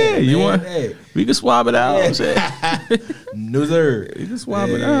moment. Yeah, you want? We can swap it out. Yeah. No sir. You can swap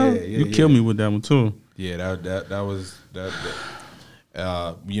it out. You killed me with that one too. Yeah, that was that.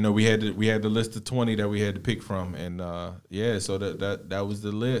 We had the list of 20 that we had to pick from, and so that was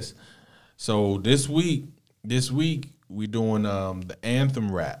the list. So this week we doing the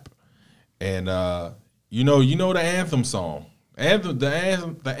anthem rap, and you know the anthem song.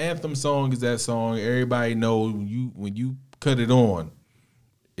 The anthem song is that song everybody know when you cut it on.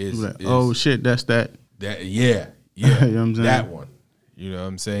 Is oh shit, that's that. Yeah. You know what I'm saying? That one. You know what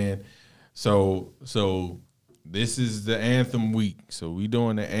I'm saying? So this is the anthem week. So we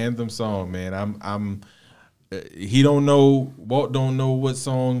doing the anthem song, man. Walt don't know what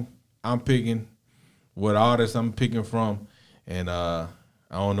song I'm picking, what artist I'm picking from, and I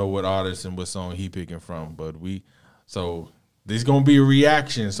don't know what artist and what song he picking from. But so this gonna be a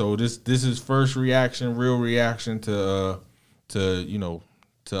reaction. So this is first reaction, real reaction to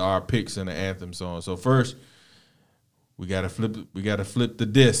our picks in the anthem song. So first, we gotta flip the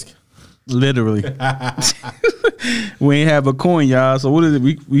disc. Literally. We ain't have a coin, y'all. So what is it?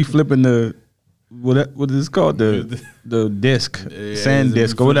 We flipping the what is this called? The disc, sand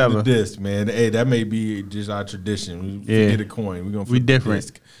disc or whatever. The disc, man. Hey, that may be just our tradition. We get a coin. We're gonna flip the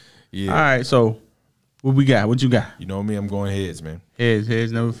disc. Yeah. All right. So what we got? What you got? You know me. I'm going heads, man.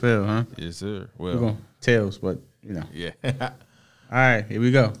 Heads never fail, huh? Yes, sir. Well, we're going tails, but you know. Yeah. All right. Here we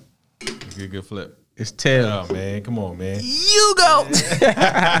go. Good flip. It's tails. Oh man, come on, man. You go.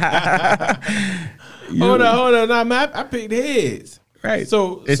 Hold on. Nah, man, I picked heads. Right.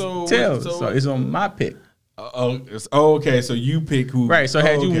 So it's tails. So it's on my pick. Okay. So you pick who? Right. So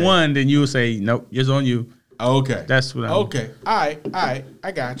had you won, then you would say nope. It's on you. Okay. That's what I'm. Okay. All right.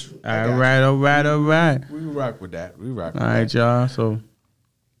 I got you. All right. We rock with that. All right, y'all. So.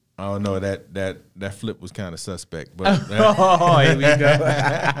 I don't know, that flip was kind of suspect, but oh, here we go.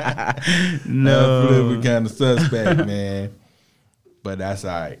 No, that flip was kind of suspect, man. But that's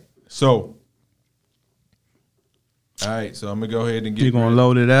all right. So, all right. So I'm gonna go ahead and get. You're gonna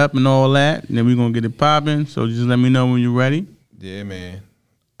load it up and all that, and then we're gonna get it popping. So just let me know when you're ready. Yeah, man.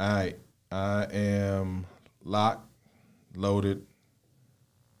 All right. I am locked, loaded.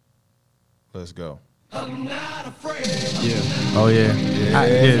 Let's go. I'm not afraid. Yeah. Oh yeah.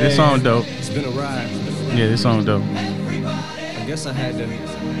 This song dope. It's been a ride. Yeah, this song dope. I guess I had to.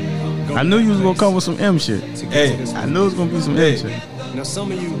 I knew you was gonna come with some M shit. Hey, I knew it was gonna be some M shit. Now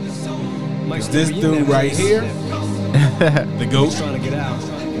some of you. Is this dude right here? The goat. Trying to get out.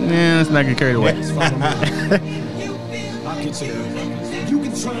 Man, let's not get carried away. I'll get you there. You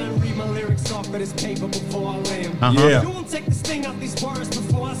can try and read my lyrics off of this paper before I lay them. Yeah. You won't take the sting out these words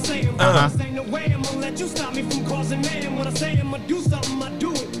before I say them. Ain't no way I'm gonna let you stop me from causing mayhem. When I say I'm gonna do something, I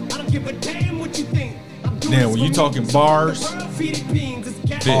do it. I don't give a damn what you think. I'm doing Now, when you talking bars,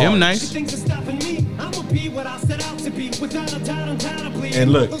 him nice.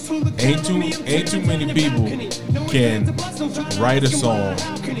 And look, ain't too many people can write a song,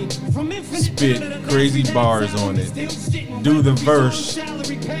 spit crazy bars on it, do the verse,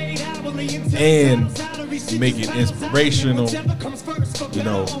 and make it inspirational,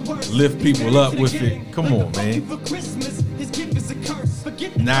 lift people up with it. Come on, man.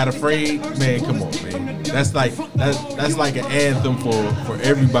 Not afraid, man. Come on, man. That's like an anthem for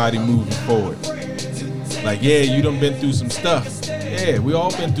everybody moving forward. Like, yeah, you done been through some stuff. Yeah, we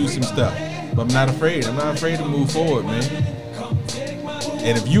all been through some stuff. But I'm not afraid. I'm not afraid to move forward, man.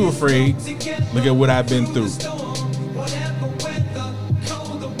 And if you afraid, look at what I've been through.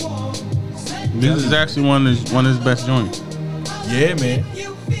 This is actually one of his best joints. Yeah, man.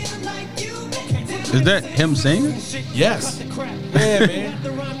 Is that him singing? Yes. Yeah,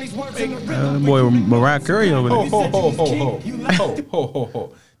 man. Boy, Mariah Carey over there.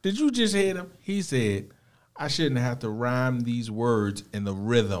 Ho. Did you just hear him? He said, I shouldn't have to rhyme these words in the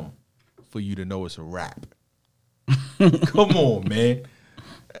rhythm for you to know it's a rap. Come on, man.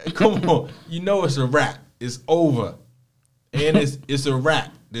 Come on. You know it's a rap. It's over. And it's a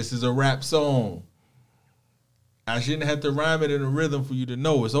rap. This is a rap song. I shouldn't have to rhyme it in a rhythm for you to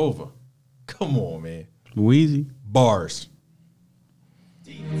know it's over. Come on, man. Wheezy. Bars.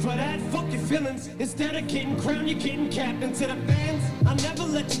 For that, fuck your feelings. Instead of getting crowned, you're getting captain to the fans. I'll never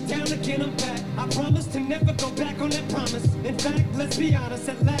let you down again, I'm back. I promise to never go back on that promise. In fact, let's be honest,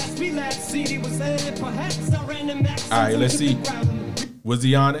 at last we last CD was aired. Perhaps I ran the max. All right, let's see. Was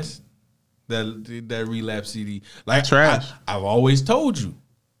he honest? That relapse CD. Like, trash. I've always told you.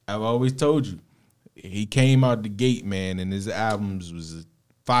 He came out the gate, man, and his albums was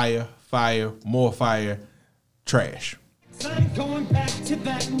fire, more fire, trash. I ain't going back to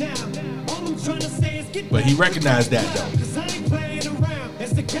that now. All I'm trying to say is get But he recognized that, though. Cause I ain't playing around.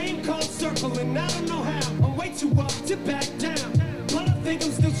 It's a game called Circle, and I don't know how. I'm way too up to back down. But I think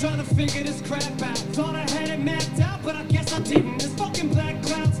I'm still trying to figure this crap out. Thought I had it mapped out, but I guess I didn't. This fucking black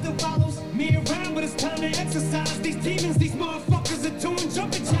cloud still follows me around, but it's time to exercise these demons. These motherfuckers are doing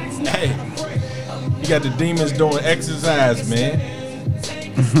jumping jacks. Hey, you got the demons doing exercise, man.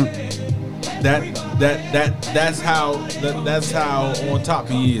 That's how on top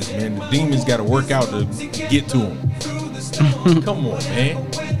he is, man. The demons got to work out to get to him. Come on,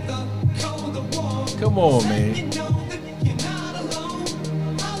 man. Come on, man.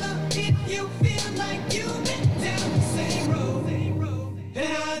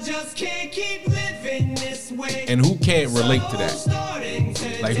 just can't keep living this way. And who can't relate to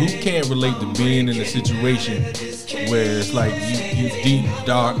that? Like, who can't relate to being in a situation where it's like you deep,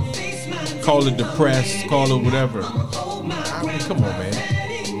 dark, call it depressed, call it whatever. I mean, come on, man.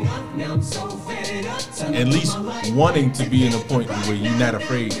 At least wanting to be in a point where you're not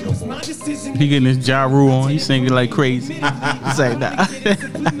afraid no more. He getting his Ja Rule on. He singing like crazy. It's like, nah.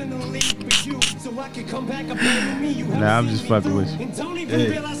 Nah, I'm just fucking with you. And don't even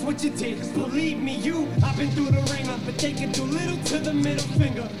realize what you did. 'Cause believe me, I've been through the ring. I've been taking too little to the middle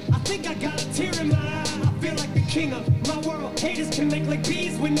finger. I think I got a tear in my eye. I feel like the king of my world. Haters can make like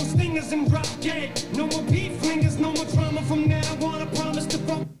bees with no stingers and drop dead. No more beef flingers, no more trauma from now on. I promise to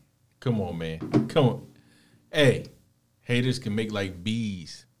fuck. Come on, man. Come on. Hey, haters can make like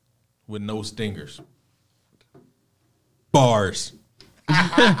bees with no stingers. Bars.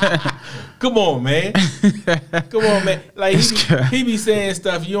 Come on, man. Come on, man. Like he be saying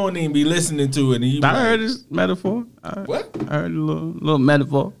stuff you don't even be listening to it. And I heard his metaphor. What? I heard a little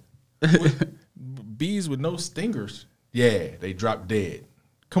metaphor. Bees with no stingers. Yeah, they drop dead.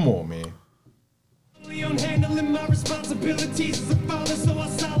 Come on, man. On handling my responsibilities as a father, so I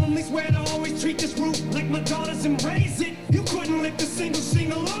solemnly swear to always treat this roof like my daughters and raise it. You couldn't lift a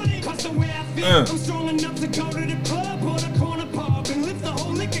single on it. Cause the way I feel, I'm strong enough to go to the club or the corner pub and lift the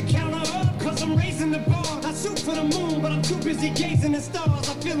whole liquor counter up. Cause I'm raising the bar. I shoot for the moon, but I'm too busy gazing at stars.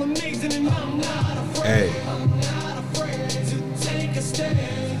 I feel amazing and I'm not afraid. Hey. I'm not afraid to take a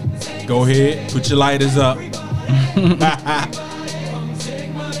stand. Go ahead, put your lighters up.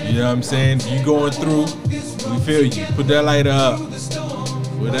 You know what I'm saying? You going through, we feel you. Put that lighter up.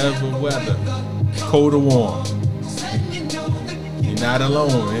 Whatever weather, cold or warm. You're not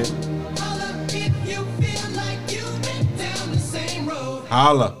alone, man.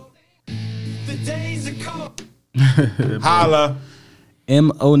 Holla. Holla.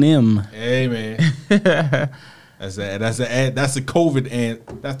 M-O-N-M. Hey, man. That's the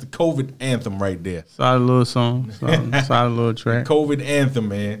COVID anthem right there. Solid little song. Solid little track. COVID anthem,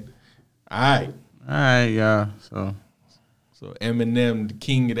 man. All right, y'all. So Eminem, the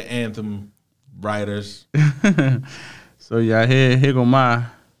king of the anthem writers. So yeah, here go my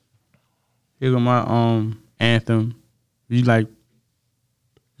anthem. You like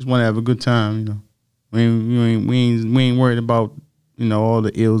just want to have a good time, you know. We ain't worried about, you know, all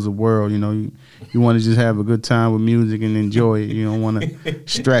the ills of the world, you know. You want to just have a good time with music and enjoy it. You don't want to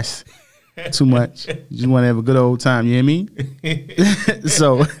stress too much. You just want to have a good old time. You hear me?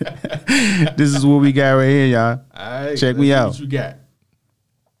 So this is what we got right here, y'all. All right, check me out. What you got?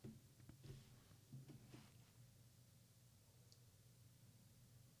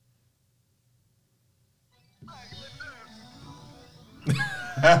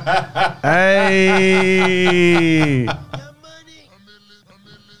 Hey.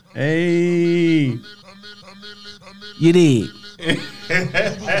 Hey. You did.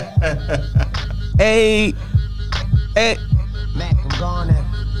 Hey. Hey. Mac, I'm going in.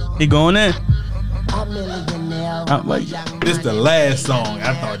 He going in? This the last song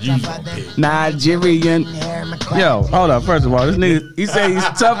I thought you was gonna pick. Nigerian. Yo, hold up. First of all, this nigga, he said he's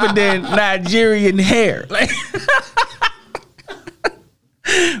tougher than Nigerian hair. Like,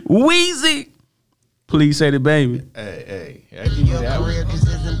 Weezy. Please say the baby. Hey, I give you that one.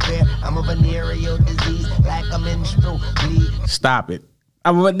 I'm a venereal disease, like a menstrual bleed. Stop it.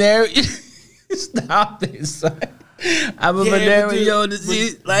 I'm a venereal. Stop it, son. I'm a venereal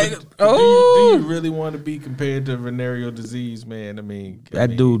disease. Do you really want to be compared to venereal disease, man? I mean,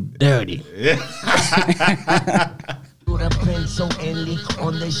 that dude dirty. The pencil and leak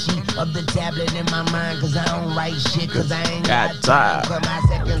on the sheet of the tablet in my mind, cause I don't write shit, cause I ain't got time. Cause my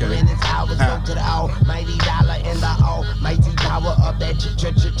seconds, minutes, hours, so to the almighty dollar in the almighty power of that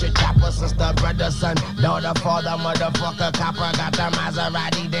chopper, sister, brother, son, daughter, father, motherfucker, copper, got the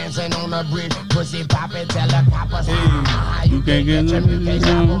Maserati dancing on the bridge, pussy poppin', tell the coppers, you can't get them, you can't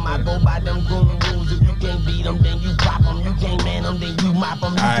stop them, I go by them goon rules, if you can't beat them, then you pop them, you can't man them, then you mop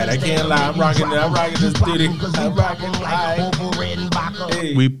them. Alright, I can't lie, I'm rocking this duty. I'm rocking.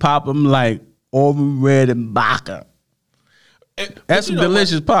 Hey. We pop them like over red and vodka. That's some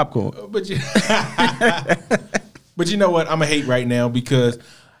delicious popcorn. But you know what? I'm gonna hate right now because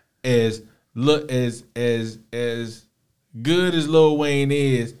as good as Lil Wayne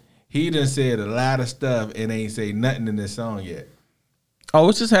is, he done said a lot of stuff and ain't say nothing in this song yet. Oh,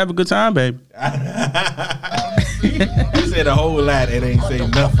 let's just have a good time, baby. He said a whole lot and ain't say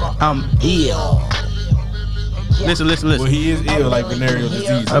nothing. I'm ill. Listen. Well, he is ill like venereal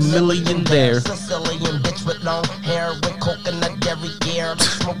disease. A million there. Sicilian bitch bitch with long hair with coconut dairy gear.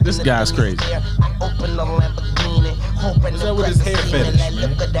 This guy's crazy. I open the Lamborghini, hoping What's up with his hair fetish,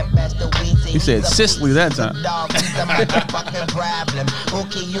 man? He said Sicily that time.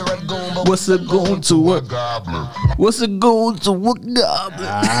 What's a goon to a goblin? What's a goon to a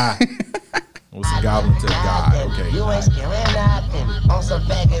goblin? What's a goblin to a god? Okay. You ain't scaring nothing on some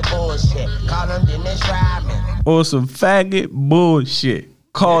faggot bullshit. Call them Dennis Rodman. Or some faggot bullshit.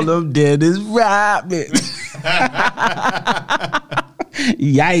 Call them Dennis Rodman.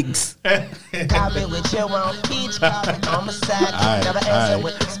 Yikes. Call me with your own peach, call me on my side. Never answer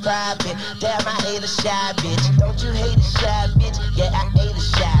with this private. Damn, I hate a shy bitch. Don't you hate a shy bitch? Yeah, I hate a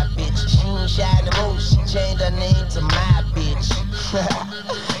shy bitch. She ain't shy no more. She changed her name to my bitch.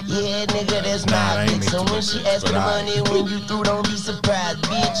 Yeah, nigga, that's my bitch. So when she asks for the money, when you through, don't be surprised,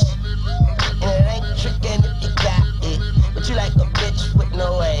 bitch. And it ain't tricking if you got it. But you like a bitch with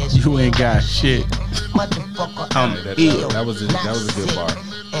no ass. You ain't got shit. Motherfucker, I'm ill. That was a good part.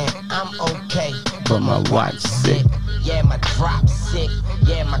 And I'm okay, But my watch sick. Yeah, my drop sick.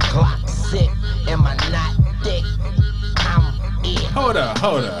 Yeah, my clock sick. And my knot thick. I'm ill. Hold up.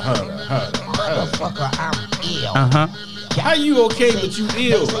 Motherfucker, I'm ill. Uh-huh. How you okay but you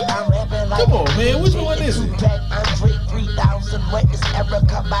ill? Come on, man. Which one is it? Andre 3000, where is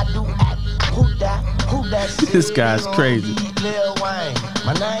Erica Badu at? Who that? This guy's crazy. Lil Wayne.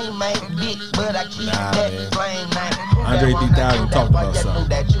 My name ain't big, but I keep that man. flame name. Andre 3000 talked about something.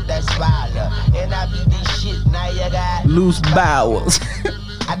 That you that smiler. And I be this shit, now you got Loose bowels.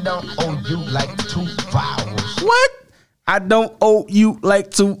 I don't owe you like 2 vowels. What? I don't owe you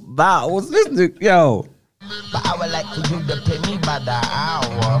like 2 vowels. This nigga, yo. But I would like for you to pay me by the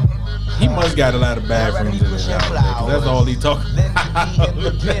hour. He must got a lot of bad friends in his house, man, 'cause that's all he talking about.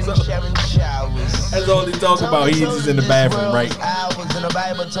 That's all he talking about. He's just in the bathroom, right? Hours in the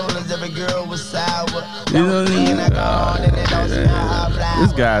Bible told us every girl was sour. You know what I mean?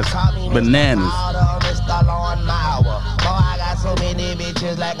 This guy's bananas.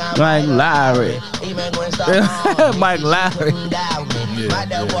 Like Larry. Mike Larry.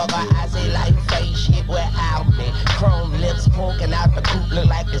 Chrome lips poking out the coop, look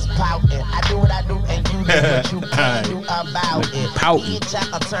like it's pouting. I do what I do and you do what you can do about it. Pouting. Each I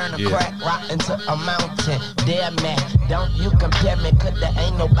can turn a crack rock into a mountain. Damn man, don't you compare me, 'cause there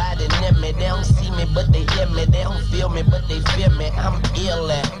ain't nobody near me. They don't see me, but they hear me. They don't feel me, but they feel me. I'm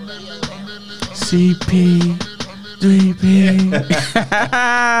ill at CP 3P.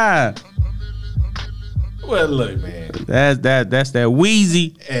 Well, look, man. That's that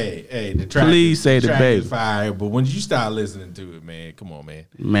Wheezy. Hey, the track. Please say the track baby. is fire, but when you start listening to it, man, come on, man.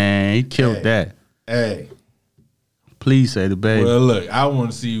 Man, he killed that. Hey. Please say the baby. Well, look, I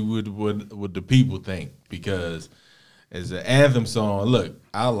want to see what the people think, because as an anthem song, look,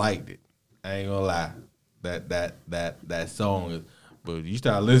 I liked it. I ain't gonna lie, that song is. But you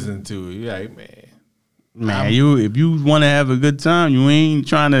start listening to it, you're like, man, if you want to have a good time, you ain't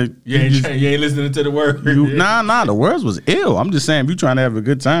trying to. You ain't listening to the words. Nah, the words was ill. I'm just saying, if you trying to have a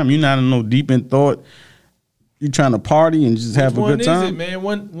good time, you're not in no deep in thought. You trying to party and just have a good time. Which one is it, man?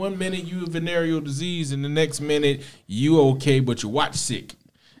 One minute you venereal disease, and the next minute you okay, but your watch sick.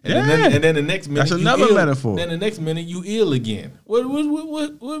 And then the next minute that's another you ill. metaphor. Then the next minute you ill again. What?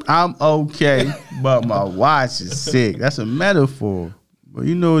 I'm okay, but my watch is sick. That's a metaphor. But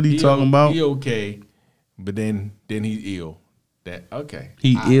you know what he talking about? He okay, but then he's ill. That okay.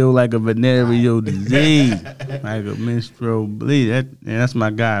 He ill like a venereal disease, like a menstrual bleed. That's my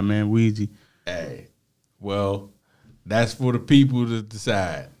guy, man, Weezy. Hey, well, that's for the people to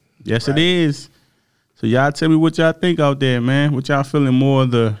decide. Yes, right? It is. So y'all tell me what y'all think out there, man. What y'all feeling more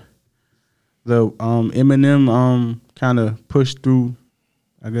the Eminem kind of push through,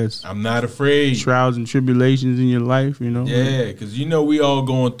 I guess. I'm not afraid. Trials and tribulations in your life, you know. Yeah, because we all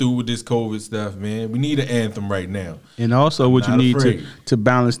going through with this COVID stuff, man. We need an anthem right now. And also what you need to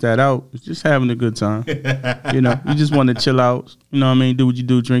balance that out is just having a good time. You know, you just want to chill out. You know what I mean? Do what you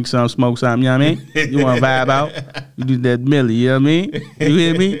do, drink some, smoke something, you know what I mean? You want to vibe out. You do that Millie, you know what I mean? You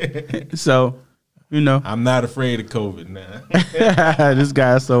hear me? So, you know. I'm not afraid of COVID now. This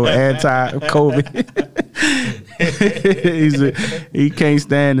guy's so anti-COVID. He can't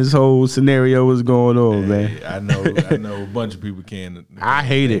stand this whole scenario what's going on, man. I know a bunch of people can. I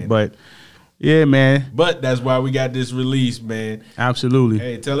hate it, but yeah, man. But that's why we got this release, man. Absolutely.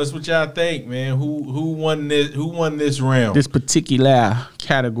 Hey, tell us what y'all think, man. Who won this round? This particular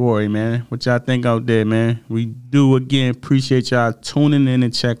category, man. What y'all think out there, man? We do again appreciate y'all tuning in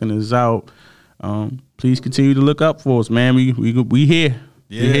and checking us out. Please continue to look up for us, man. We here.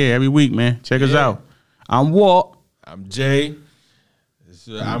 Yeah. We here every week, man. Check us out. I'm Walt. I'm Jay.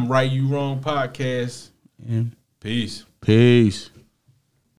 I'm Right You Wrong podcast. And Peace. peace.